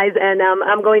meet you guys, and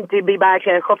I'm going to be back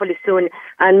hopefully soon,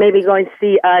 and maybe going to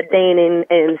see Dane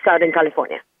in Southern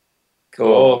California.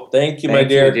 Cool. Thank you, my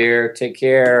dear. Thank you, dear. Take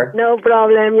care. No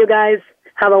problem. You guys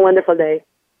have a wonderful day.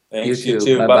 Thanks. You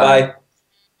too. Bye-bye.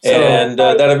 And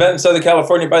that event in Southern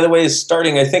California, by the way, is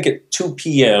starting, I think, at 2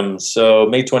 p.m., so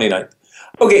May 29th.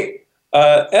 Okay.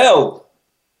 Elle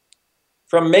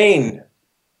from Maine.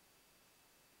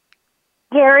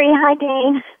 Gary, hi,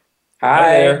 Dane. Hi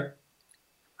there.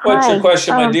 What's Hi. your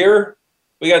question, my dear?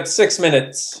 We got 6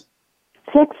 minutes.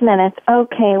 6 minutes.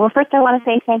 Okay. Well, first I want to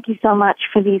say thank you so much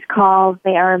for these calls.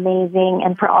 They are amazing.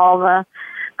 And for all the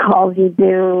calls you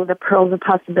do, the Pearls of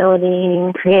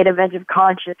Possibility, Creative Edge of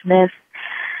Consciousness.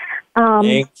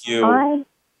 Thank you.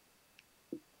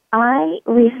 I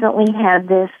recently had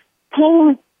this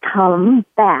pain come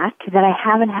back that I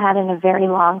haven't had in a very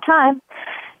long time.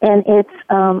 And it's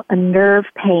a nerve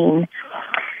pain.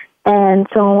 And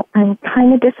so I'm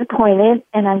kind of disappointed,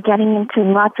 and I'm getting into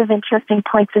lots of interesting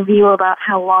points of view about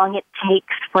how long it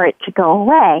takes for it to go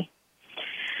away.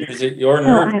 Is it your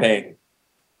nerve pain?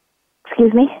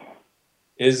 Excuse me?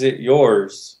 Is it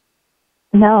yours?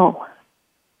 No.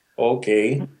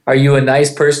 Okay. Are you a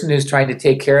nice person who's trying to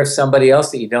take care of somebody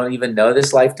else that you don't even know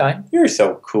this lifetime? You're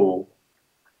so cool.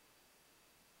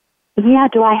 Yeah,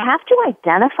 do I have to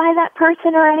identify that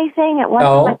person or anything? At one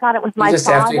time I thought it was my father. You just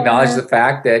have to acknowledge the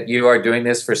fact that you are doing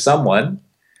this for someone.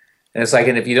 And it's like,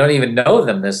 and if you don't even know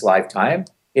them this lifetime,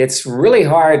 it's really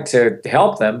hard to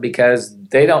help them because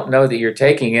they don't know that you're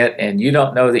taking it and you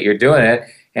don't know that you're doing it.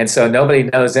 And so nobody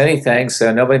knows anything,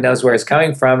 so nobody knows where it's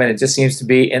coming from, and it just seems to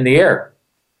be in the air.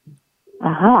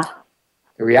 Uh-huh.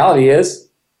 The reality is,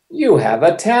 you have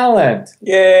a talent.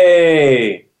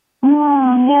 Yay!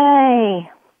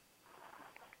 Yay!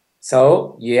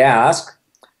 So you ask,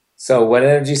 so what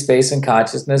energy, space, and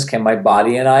consciousness can my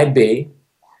body and I be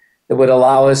that would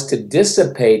allow us to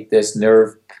dissipate this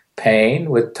nerve pain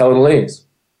with total ease?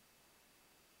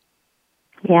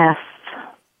 Yes.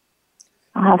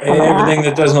 Everything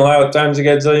that doesn't allow it times a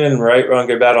gazillion, right, wrong,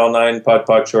 good, bad, all nine,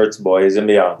 pot, shorts, boys, and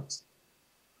beyonds.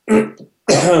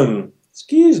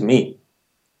 Excuse me.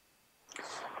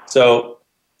 So,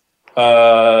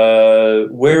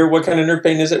 what kind of nerve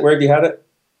pain is it? Where have you had it?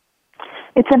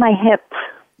 It's in my hip.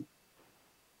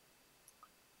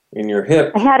 In your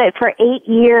hip? I had it for 8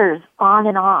 years, on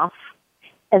and off.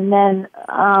 And then,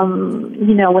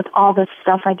 with all this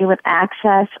stuff I do with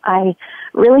Access, I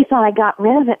really thought I got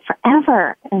rid of it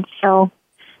forever. And so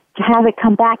to have it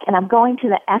come back, and I'm going to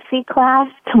the Effie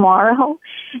class tomorrow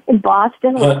in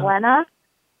Boston with Glenna.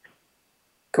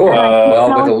 Cool.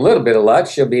 With a little bit of luck,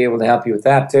 she'll be able to help you with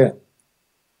that, too.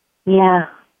 Yeah.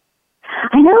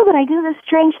 I know, but I do this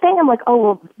strange thing. I'm like,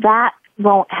 that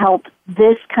won't help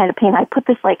this kind of pain. I put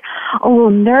this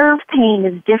nerve pain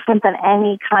is different than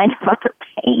any kind of other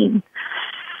pain.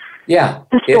 Yeah.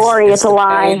 The story is a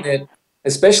lie.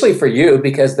 Especially for you,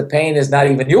 because the pain is not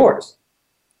even yours.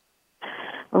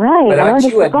 Right. But aren't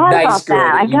you a nice girl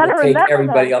that you will take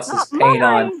everybody else's pain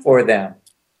on for them?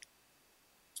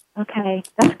 Okay.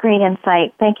 That's great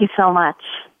insight. Thank you so much.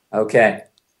 Okay.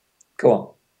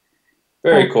 Cool.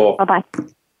 Very cool. Bye-bye.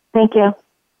 Thank you.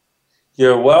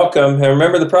 You're welcome. And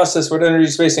remember the process, what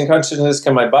energy, space, and consciousness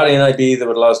can my body and I be that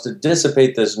would allow us to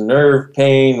dissipate this nerve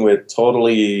pain with total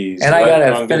ease? And I got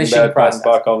a finishing process.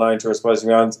 All nine, towards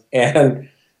beyonds, and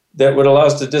that would allow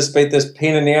us to dissipate this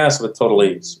pain in the ass with total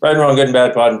ease. Right and wrong, good and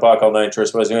bad, pod and pock, all nine,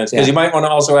 towards beyonds. Because you might want to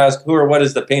also ask who or what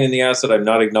is the pain in the ass that I'm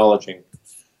not acknowledging.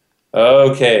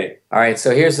 Okay. All right,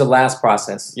 so here's the last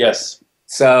process. Yes.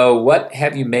 So what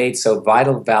have you made so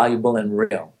vital, valuable, and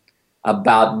real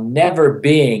about never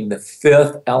being the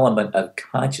fifth element of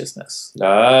consciousness?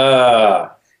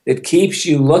 It keeps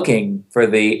you looking for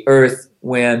the earth,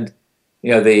 wind,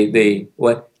 earth,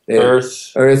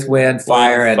 wind,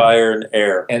 fire, and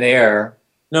air. And air.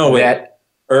 No,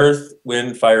 earth,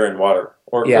 wind, fire, and water.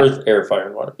 Or earth, air, fire,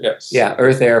 and water. Yes. Yeah,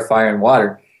 earth, air, fire, and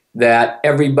water. That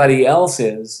everybody else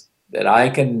is, that I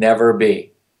can never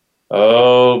be.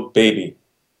 Oh, baby.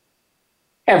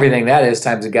 Everything that is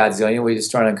times a godzillion. We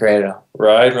just trying to create it.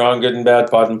 Right, wrong, good and bad,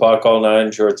 pot and pock, all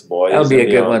nine, shorts, boys. That'll be a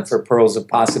good one for Pearls of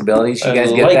Possibilities. You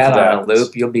guys get that on a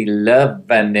loop. You'll be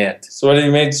loving it. So what have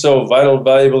you made so vital,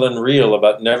 valuable, and real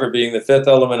about never being the fifth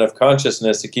element of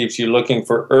consciousness that keeps you looking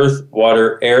for earth,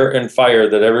 water, air, and fire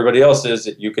that everybody else is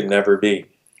that you can never be?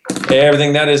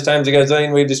 Everything that is times a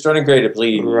gazillion, we destroy and create it,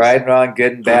 please. Right, wrong,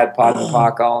 good and bad, pot and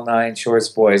pock, all nine, shorts,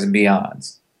 boys, and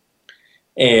beyonds.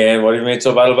 And what have you made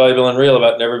so vital, valuable, and real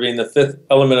about never being the fifth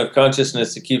element of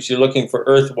consciousness that keeps you looking for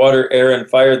earth, water, air, and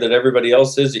fire that everybody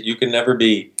else is that you can never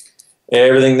be?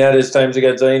 Everything that is times a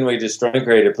gazillion, we destroy and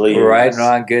create it, please. Right,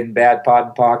 wrong, good and bad, pot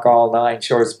and pock, all nine,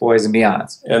 shorts, boys, and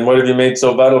beyonds. And what have you made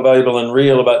so vital, valuable, and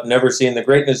real about never seeing the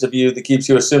greatness of you that keeps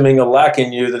you assuming a lack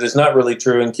in you that is not really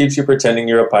true and keeps you pretending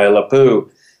you're a pile of poo?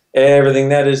 Everything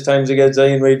that is times a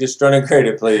gazillion, we destroy and create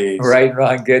it, please. Right,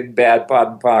 wrong, good and bad, pot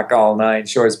and pock, all nine,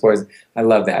 shorts, boys. I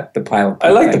love that, the pile of poo.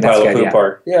 I like the pile of poo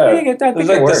part. Yeah. I think it's like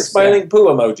the smiling poo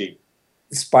emoji.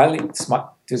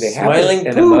 Do they have an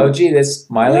emoji that's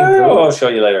smiling poo? I'll show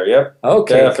you later, yep.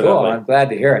 Okay, definitely. Cool. I'm glad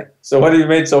to hear it. So what have you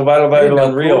made so vital, valuable,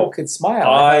 and real? Could smile.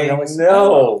 I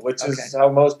know, which is how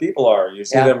most people are. You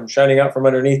see them shining out from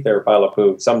underneath their pile of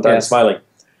poo, sometimes smiling.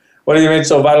 What have you made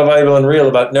so vital, valuable, and real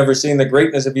about never seeing the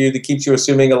greatness of you that keeps you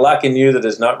assuming a lack in you that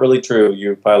is not really true,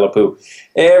 you pile of poo?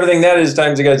 Everything that is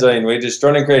times a gazillion, we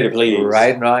destroy and create it, please.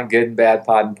 Right and wrong, good and bad,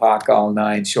 pot and pock, all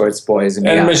nine, shorts, boys, and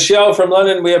beyond. And Michelle from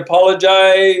London, we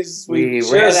apologize. We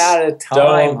ran out of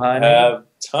time, honey. Have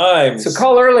time. So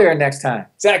call earlier next time.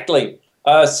 Exactly.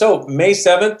 So May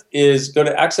 7th is go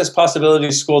to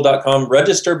accesspossibilitieschool.com,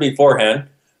 register beforehand,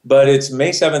 but it's May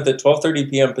 7th at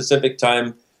 12:30 p.m. Pacific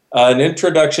time. An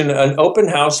introduction, an open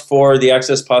house for the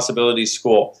Access Possibilities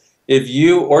School. if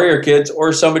you or your kids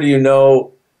or somebody you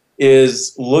know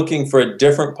is looking for a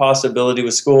different possibility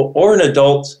with school, or an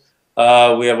adult,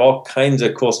 we have all kinds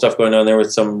of cool stuff going on there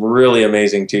with some really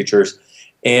amazing teachers.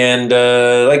 And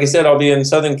like I said, I'll be in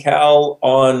Southern Cal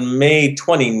on May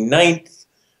 29th,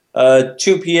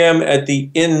 2 p.m. at the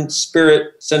In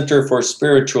Spirit Center for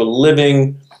Spiritual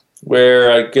Living,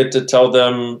 where I get to tell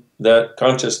them that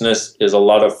consciousness is a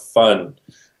lot of fun.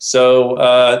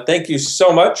 So thank you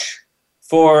so much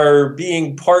for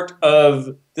being part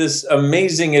of this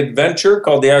amazing adventure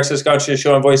called the Access Consciousness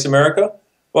Show on Voice America.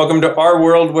 Welcome to our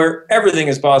world where everything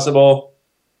is possible,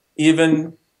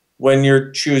 even when you're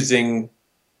choosing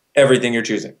everything you're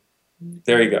choosing.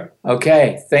 There you go.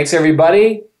 Okay. Thanks,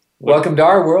 everybody. Welcome to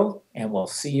our world, and we'll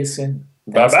see you soon.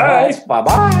 Bye-bye.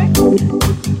 Bye-bye.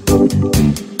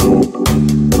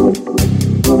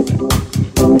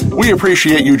 We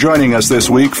appreciate you joining us this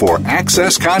week for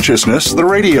Access Consciousness, the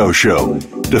radio show.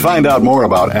 To find out more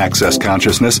about Access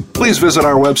Consciousness, please visit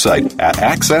our website at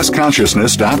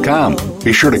accessconsciousness.com.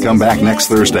 Be sure to come back next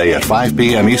Thursday at 5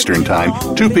 p.m. Eastern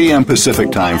Time, 2 p.m.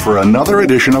 Pacific Time for another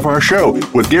edition of our show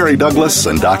with Gary Douglas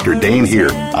and Dr. Dane here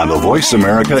on the Voice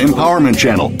America Empowerment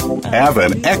Channel. Have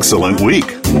an excellent week.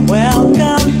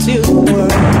 Welcome to the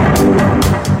world.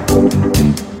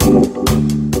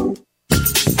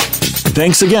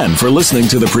 Thanks again for listening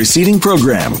to the preceding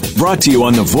program brought to you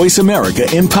on the Voice America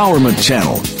Empowerment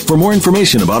Channel. For more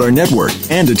information about our network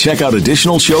and to check out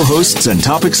additional show hosts and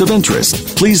topics of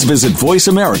interest, please visit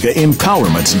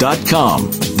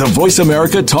voiceamericaempowerment.com. The Voice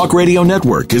America Talk Radio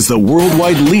Network is the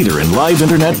worldwide leader in live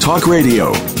Internet talk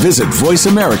radio. Visit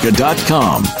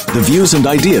voiceamerica.com. The views and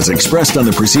ideas expressed on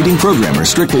the preceding program are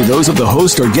strictly those of the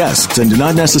host or guests and do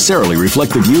not necessarily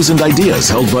reflect the views and ideas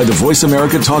held by the Voice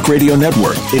America Talk Radio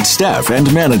Network, its staff,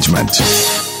 and management.